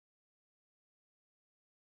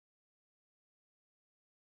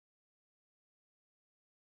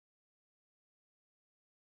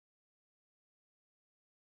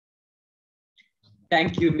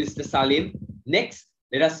 Thank you, Mr. Salim. Next,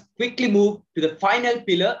 let us quickly move to the final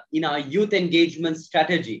pillar in our youth engagement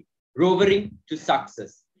strategy, Rovering to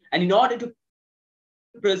Success. And in order to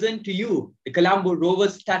present to you the Colombo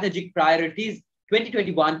Rovers strategic priorities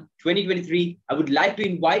 2021-2023, I would like to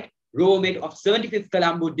invite Rover Mate of 75th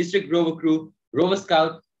Colombo District Rover Crew, Rover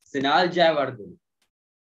Scout Sinal Jayawardhan.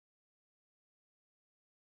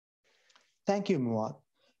 Thank you, Muad.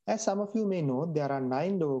 As some of you may know, there are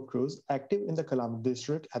 9 Rover crews active in the Colombo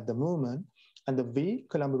district at the moment, and the We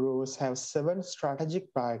Colombo Rovers have 7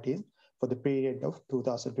 strategic priorities for the period of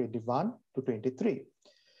 2021 to 23,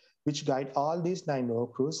 which guide all these 9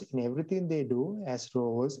 Rover crews in everything they do as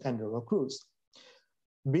Rovers and Rover crews.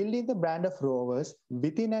 Building the brand of Rovers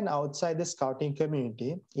within and outside the scouting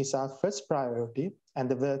community is our first priority, and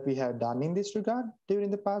the work we have done in this regard during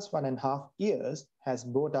the past 1.5 years has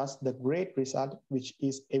brought us the great result, which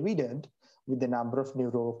is evident with the number of new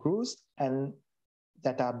Rover crews and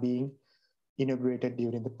that are being inaugurated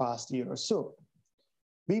during the past year or so.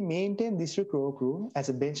 We maintain District Rover Crew as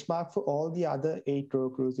a benchmark for all the other 8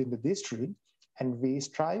 Rover crews in the district, and we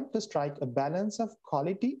strive to strike a balance of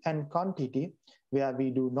quality and quantity where we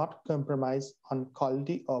do not compromise on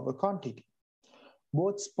quality over quantity.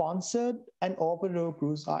 Both sponsored and open Rover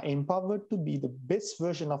crews are empowered to be the best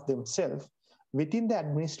version of themselves within the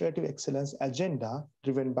administrative excellence agenda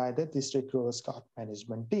driven by the District Rover Scout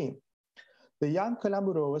Management Team. The young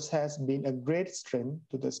Colombo Rovers has been a great strength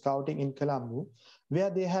to the scouting in Colombo, where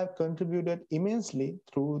they have contributed immensely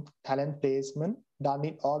through talent placement done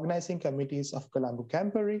in organizing committees of Colombo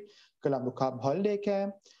Campari, Colombo Cub Holiday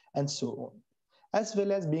Camp, and so on, as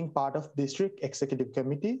well as being part of District Executive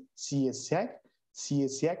Committee, CSAC,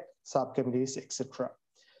 subcommittees, etc.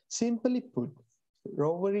 Simply put,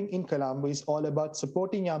 Rovering in Colombo is all about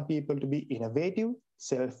supporting young people to be innovative,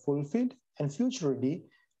 self-fulfilled, and future-ready,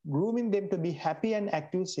 grooming them to be happy and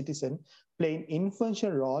active citizens, playing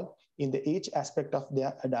influential role in each aspect of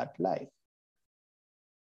their adult life.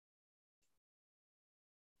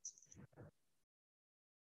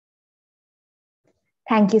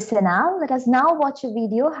 Thank you, Sanal. Let us now watch a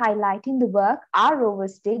video highlighting the work our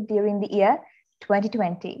rovers did during the year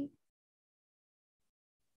 2020.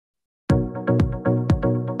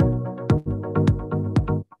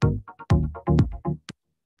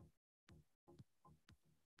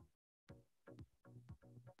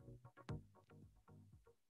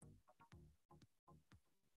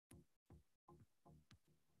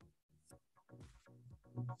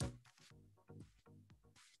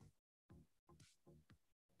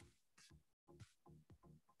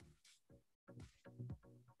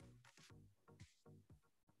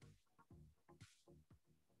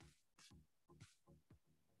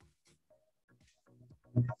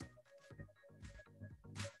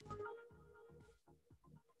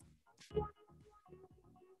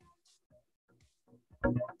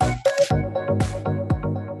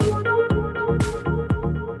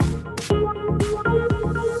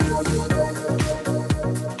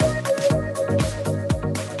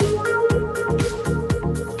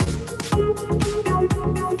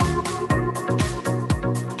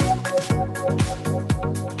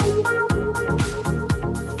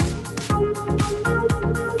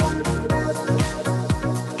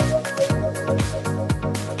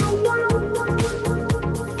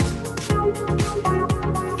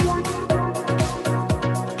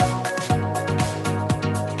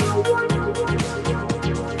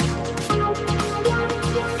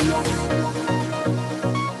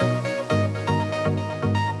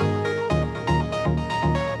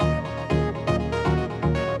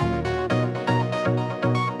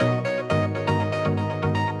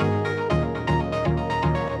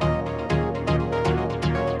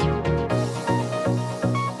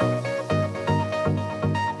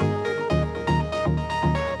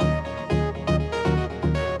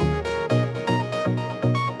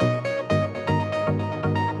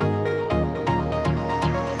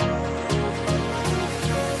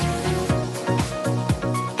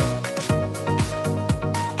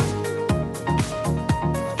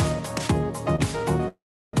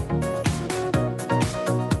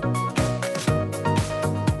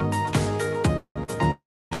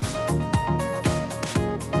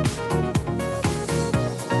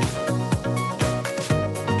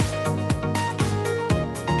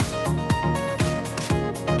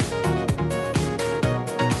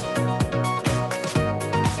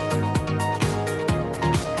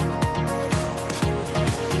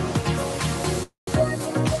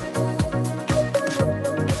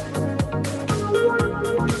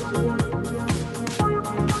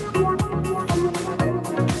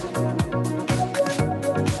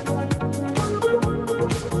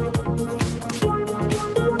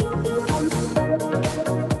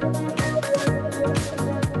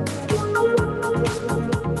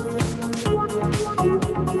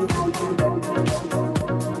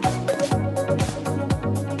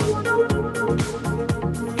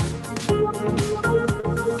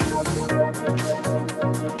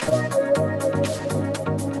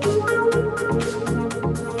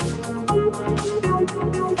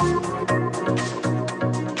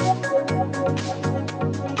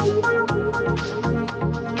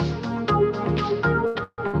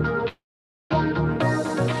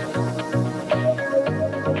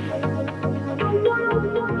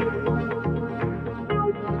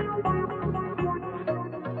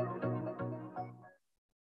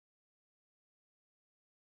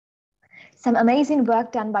 Some amazing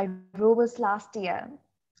work done by rovers last year.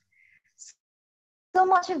 So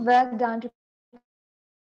much of work done to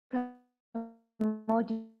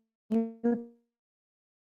promote youth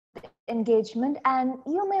engagement, and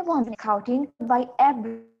you may want scouting by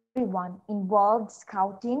everyone involved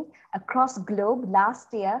scouting across globe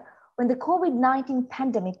last year when the COVID-19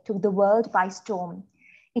 pandemic took the world by storm.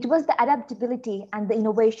 It was the adaptability and the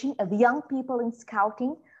innovation of young people in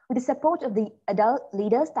scouting with the support of the adult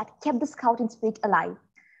leaders that kept the scouting spirit alive.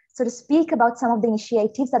 So to speak about some of the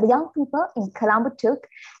initiatives that the young people in Colombo took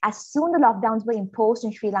as soon the lockdowns were imposed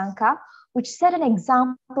in Sri Lanka, which set an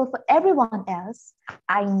example for everyone else,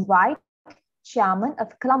 I invite Chairman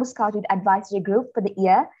of Colombo Scout Youth Advisory Group for the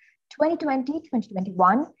year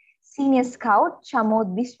 2020-2021, Senior Scout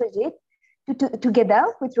Chamod Biswajit, together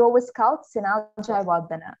with Rover Scout Senal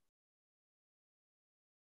Jayawardena.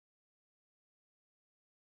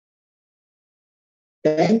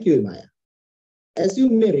 Thank you, Maya. As you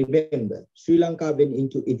may remember, Sri Lanka went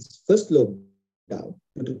into its first lockdown lockdown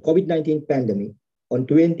due to COVID-19 pandemic on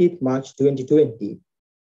 20th March 2020.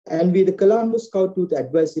 And we, the Colombo Scout Youth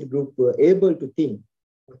Advisory Group, were able to think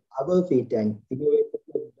on our feet and innovate the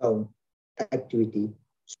lockdown activity,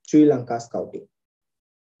 Sri Lanka Scouting.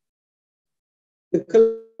 The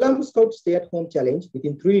Colombo Scout Stay-at-Home Challenge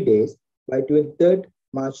within 3 days by 23rd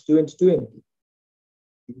March 2020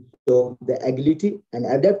 saw the agility and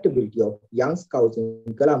adaptability of young scouts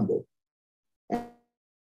in Colombo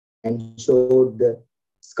and showed the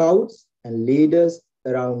scouts and leaders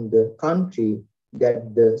around the country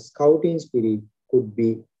that the scouting spirit could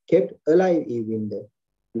be kept alive even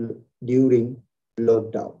during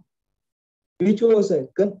lockdown, which was a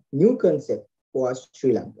new concept for us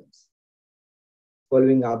Sri Lankans.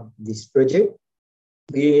 Following up this project,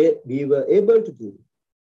 we were able to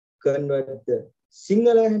convert the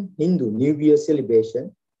Sinhala and Hindu New Year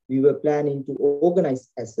celebration we were planning to organize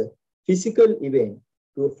as a physical event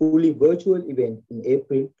to a fully virtual event in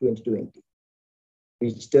April 2020,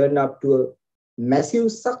 which turned up to a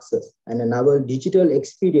massive success and another digital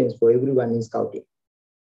experience for everyone in Scouting.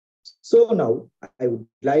 So now I would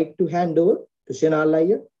like to hand over to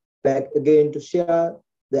Shenalaya back again to share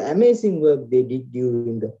the amazing work they did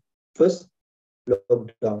during the first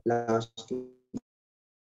lockdown last year.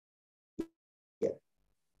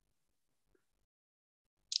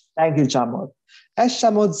 Thank you, Chamod. As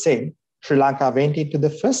Chamod said, Sri Lanka went into the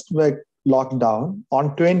first lockdown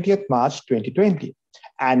on 20th March 2020.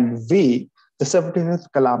 And we, the 75th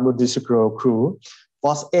Colombo District crew,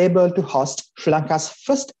 was able to host Sri Lanka's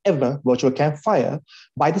first ever virtual campfire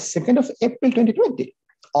by the 2nd of April 2020,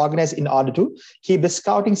 organized in order to keep the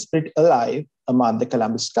scouting spirit alive among the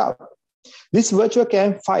Colombo Scout. This virtual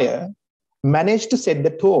campfire managed to set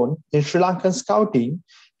the tone in Sri Lankan scouting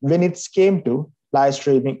when it came to live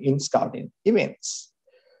streaming in scouting events.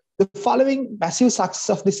 The following massive success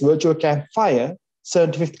of this virtual campfire,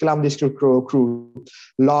 75th Colombo District crew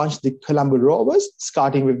launched the Colombo Rovers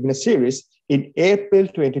Scouting Webinar Series in April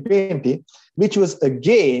 2020, which was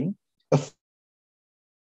again a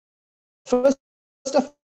first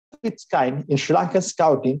of its kind in Sri Lankan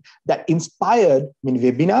scouting that inspired many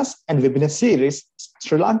webinars and webinar series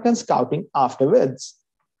Sri Lankan scouting afterwards.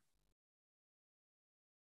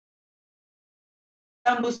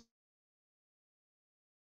 Colombo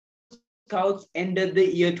Scouts ended the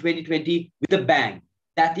year 2020 with a bang.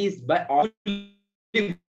 That is by all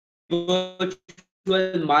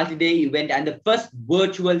virtual multi-day event and the first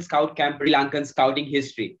virtual scout camp in Sri Lankan scouting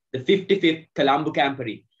history, the 55th Colombo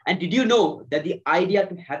Campery. And did you know that the idea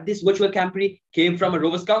to have this virtual campery came from a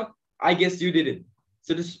Rover Scout? I guess you didn't.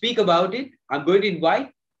 So to speak about it, I'm going to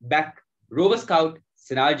invite back Rover Scout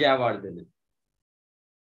Sanal Jayawardena.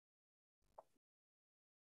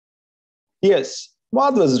 Yes,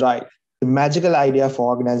 Maud was right. The magical idea for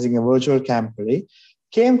organizing a virtual campery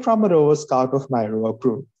came from a Rover Scout of my Rover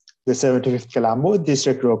crew, the 75th Colombo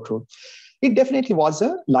District Rover crew. It definitely was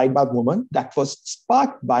a light bulb moment that was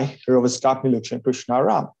sparked by Rover Scout Nilukshan Krishna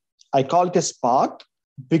Ram. I call it a spark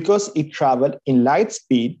because it traveled in light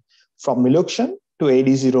speed from Nilukshan to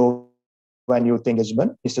AD01 Youth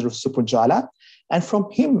Engagement, Mr. Supunjala, and from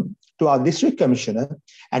him to our District Commissioner,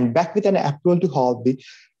 and back with an approval to hold the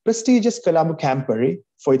prestigious Colombo Campery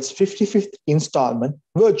for its 55th installment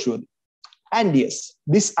virtually. And yes,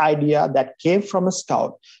 this idea that came from a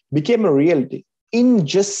scout became a reality in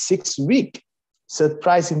just 6 weeks,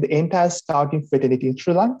 surprising the entire scouting fraternity in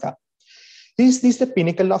Sri Lanka. Is this the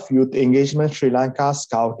pinnacle of youth engagement Sri Lanka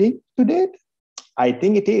scouting to date? I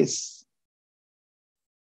think it is.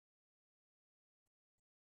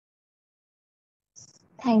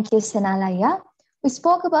 Thank you, Sanalaya. We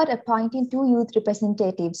spoke about appointing 2 youth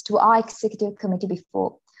representatives to our executive committee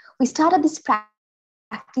before. We started this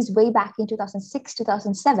practice way back in 2006,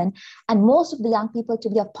 2007, and most of the young people to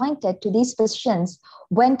be appointed to these positions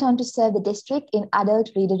went on to serve the district in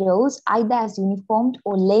adult reader roles, either as uniformed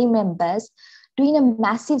or lay members, doing a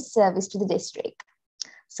massive service to the district.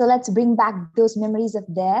 So let's bring back those memories of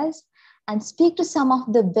theirs and speak to some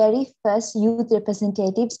of the very first youth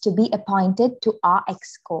representatives to be appointed to our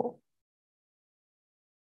EXCO.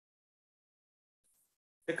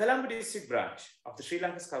 The Colombo District branch of the Sri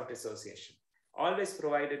Lanka Scout Association always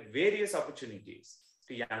provided various opportunities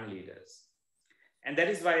to young leaders. And that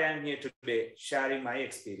is why I am here today sharing my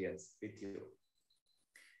experience with you.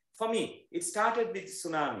 For me, it started with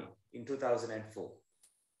tsunami in 2004.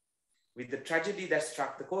 With the tragedy that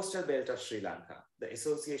struck the coastal belt of Sri Lanka, the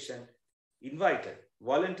association invited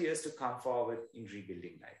volunteers to come forward in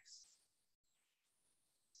rebuilding lives.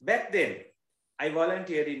 Back then, I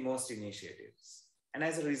volunteered in most initiatives. And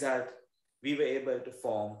as a result, we were able to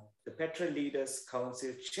form the Petrol Leaders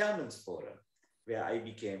Council Chairman's Forum where I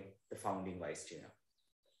became the founding vice chair.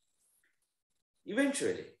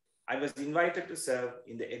 Eventually, I was invited to serve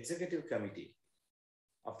in the executive committee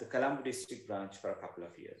of the Colombo district branch for a couple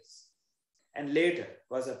of years, and later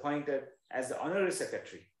was appointed as the honorary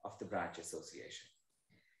secretary of the branch association.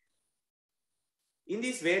 In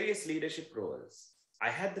these various leadership roles, I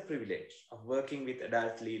had the privilege of working with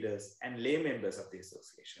adult leaders and lay members of the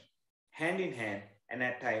association, hand in hand, and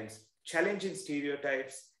at times challenging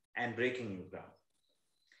stereotypes and breaking new ground.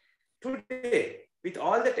 Today, with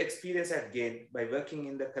all that experience I've gained by working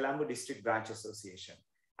in the Colombo District Branch Association,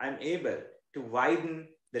 I'm able to widen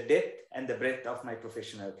the depth and the breadth of my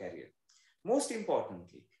professional career. Most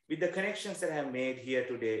importantly, with the connections that I have made here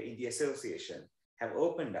today in the association, have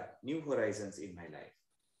opened up new horizons in my life.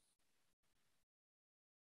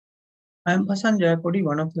 I am Hasan Jayakodi,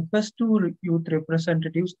 one of the first two youth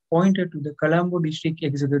representatives appointed to the Colombo District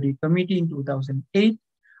Executive Committee in 2008.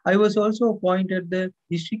 I was also appointed the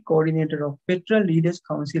District Coordinator of Federal Leaders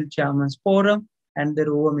Council Chairman's Forum and the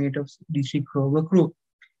Rover Mate of District Rover Group.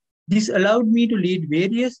 This allowed me to lead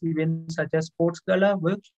various events such as sports gala,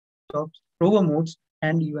 workshops, Rover Modes,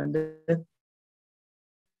 and even the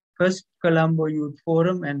first Colombo Youth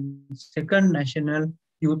Forum and second National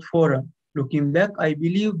Youth Forum. Looking back, I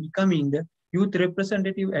believe becoming the youth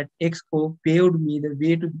representative at Exco paved me the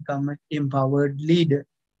way to become an empowered leader.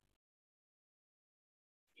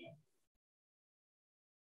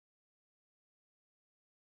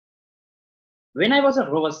 When I was a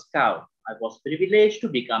Rover Scout, I was privileged to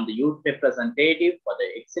become the youth representative for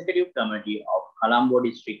the Executive Committee of Colombo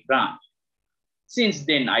District Branch. Since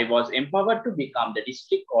then, I was empowered to become the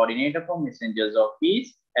District Coordinator for Messengers of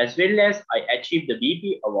Peace, as well as I achieved the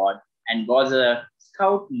BP Award and was a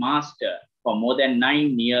Scout Master for more than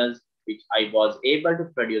 9 years, which I was able to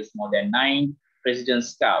produce more than 9 President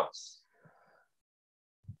Scouts.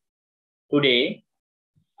 Today,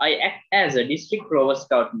 I act as a District Rover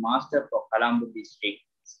Scout Master for Colombo District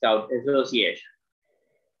Scout Association.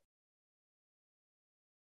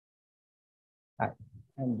 Hi,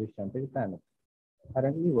 I'm Dushyant Pritana,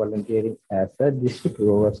 currently volunteering as a District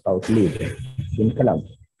Rover Scout leader in Colombo.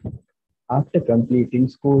 After completing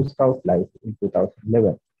school scout life in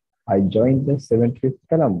 2011, I joined the 75th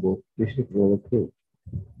Colombo District Rover Group.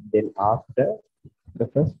 Then after the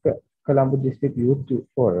first Colombo District Youth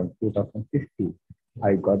Forum 2015,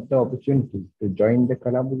 I got the opportunity to join the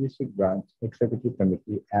Colombo District Branch Executive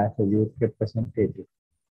Committee as a youth representative.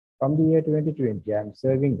 From the year 2020, I am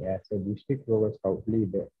serving as a District Rover Scout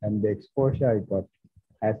leader, and the exposure I got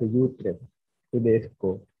as a youth rep to the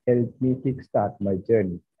ESCO helped me kickstart my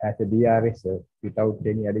journey as a DRSer without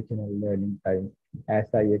any additional learning time, as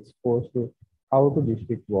I exposed to how to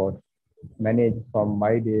district ward manage from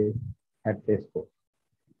my days at ESCO.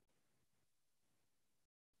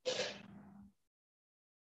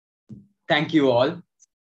 Thank you all.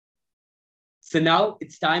 So now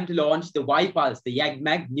it's time to launch the Y-Pulse, the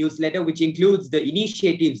YAGMAG newsletter, which includes the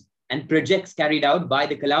initiatives and projects carried out by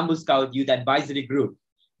the Colombo Scout Youth Advisory Group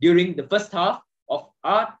during the first half of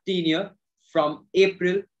our tenure from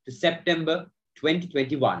April to September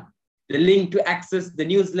 2021. The link to access the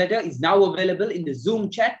newsletter is now available in the Zoom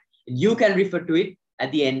chat, and you can refer to it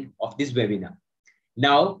at the end of this webinar.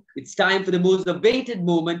 Now it's time for the most awaited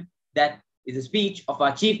moment, that is a speech of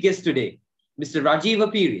our chief guest today, Mr.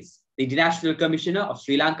 Rajiva Piris, the International Commissioner of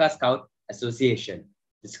Sri Lanka Scout Association.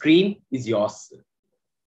 The screen is yours, sir.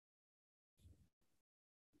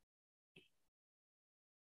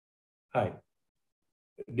 Hi,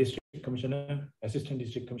 District Commissioner, Assistant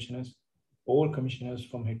District Commissioners, all commissioners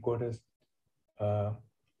from headquarters,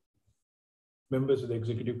 members of the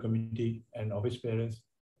Executive Committee and office parents,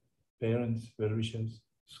 well-wishers,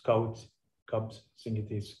 Scouts, Cubs,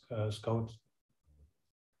 Singitis, Scouts.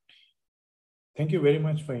 Thank you very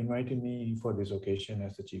much for inviting me for this occasion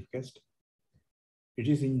as the chief guest. It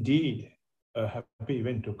is indeed a happy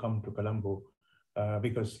event to come to Colombo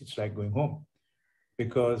because it's like going home.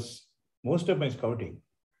 Because most of my scouting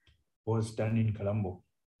was done in Colombo.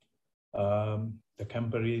 The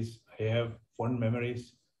camporees, I have fond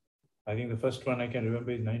memories. I think the first one I can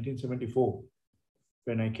remember is 1974,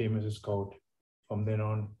 when I came as a scout. From then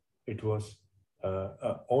on, it was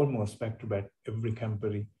almost back-to-back every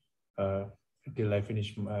camporee till I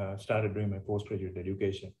finished, started doing my postgraduate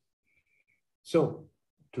education. So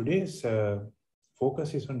today's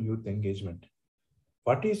focus is on youth engagement.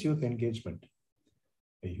 What is youth engagement?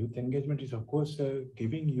 Youth engagement is, of course,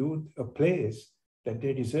 giving youth a place that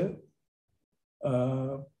they deserve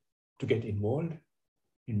to get involved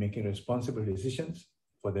in making responsible decisions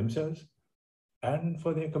for themselves and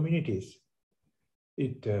for their communities.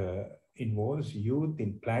 It involves youth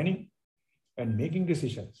in planning and making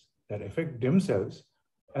decisions that affect themselves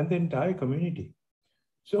and the entire community.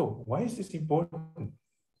 So why is this important?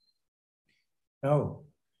 Now,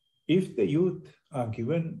 if the youth are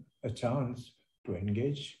given a chance to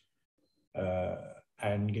engage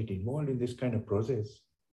and get involved in this kind of process,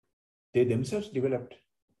 they themselves developed,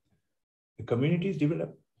 the communities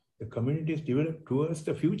develop towards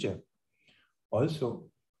the future. Also,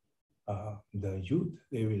 the youth,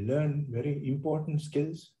 they will learn very important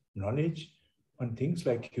skills, knowledge on things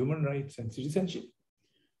like human rights and citizenship.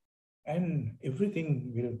 And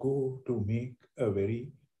everything will go to make a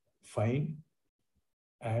very fine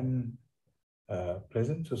and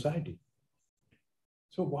pleasant society.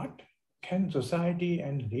 So what can society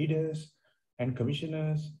and leaders and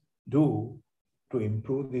commissioners do to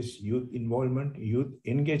improve this youth involvement, youth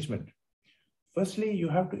engagement? Firstly, you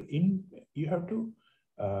have to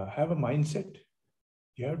have a mindset.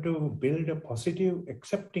 You have to build a positive,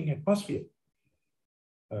 accepting atmosphere.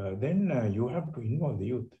 Then you have to involve the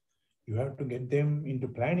youth. You have to get them into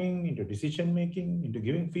planning, into decision making, into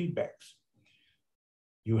giving feedbacks.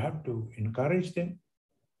 You have to encourage them,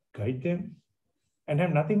 guide them, and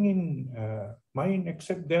have nothing in mind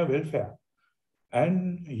except their welfare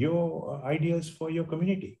and your ideas for your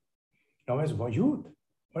community. Now, as for youth,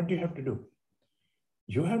 what do you have to do?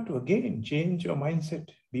 You have to again change your mindset,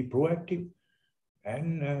 be proactive,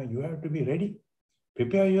 and you have to be ready.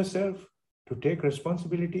 Prepare yourself to take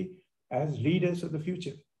responsibility as leaders of the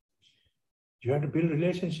future. You have to build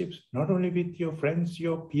relationships not only with your friends,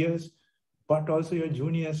 your peers, but also your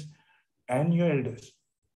juniors and your elders.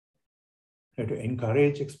 You have to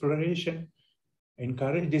encourage exploration,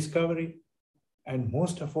 encourage discovery, and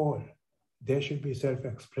most of all, there should be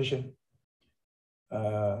self-expression.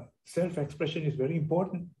 Self-expression is very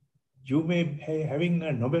important. You may be having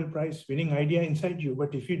a Nobel Prize winning idea inside you,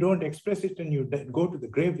 but if you don't express it and you go to the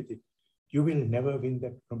grave with it, you will never win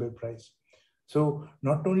that Nobel Prize. So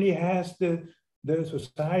not only has the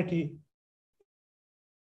society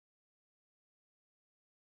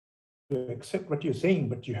to accept what you're saying,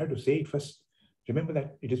 but you have to say it first. Remember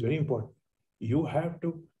that it is very important. You have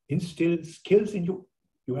to instill skills in you.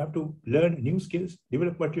 You have to learn new skills,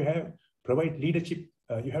 develop what you have, provide leadership.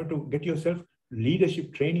 You have to get yourself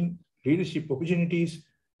leadership training, leadership opportunities,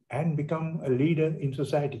 and become a leader in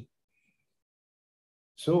society.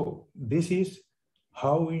 So this is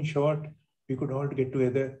how, in short, we could all get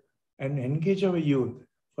together and engage our youth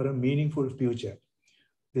for a meaningful future.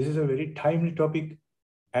 This is a very timely topic,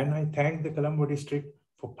 and I thank the Colombo district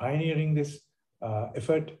for pioneering this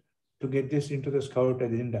effort to get this into the Scout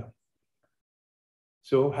agenda.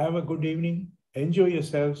 So have a good evening, enjoy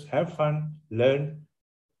yourselves, have fun, learn,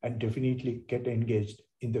 and definitely get engaged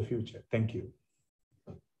in the future. Thank you.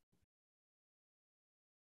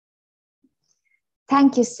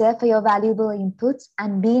 Thank you, sir, for your valuable inputs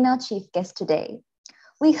and being our chief guest today.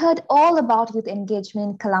 We heard all about youth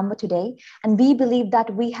engagement in Colombo today, and we believe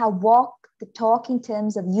that we have walked the talk in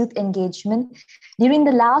terms of youth engagement during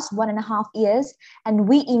the last 1.5 years, and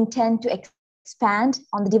we intend to expand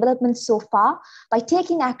on the development so far by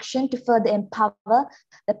taking action to further empower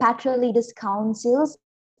the Patrol Leaders Councils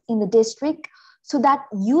in the district so that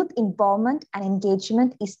youth involvement and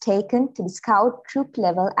engagement is taken to the Scout troop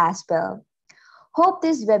level as well. Hope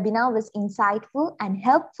this webinar was insightful and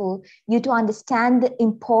helpful you to understand the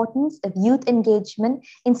importance of youth engagement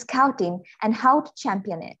in Scouting and how to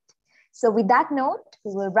champion it. So with that note,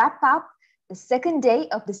 we will wrap up the second day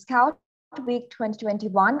of the Scout Week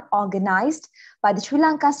 2021 organized by the Sri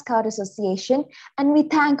Lanka Scout Association, and we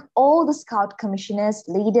thank all the Scout commissioners,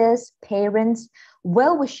 leaders, parents,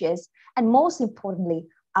 well-wishers, and most importantly,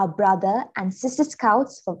 our brother and sister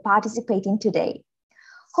Scouts for participating today.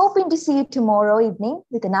 Hoping to see you tomorrow evening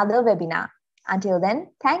with another webinar. Until then,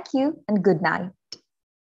 thank you and good night.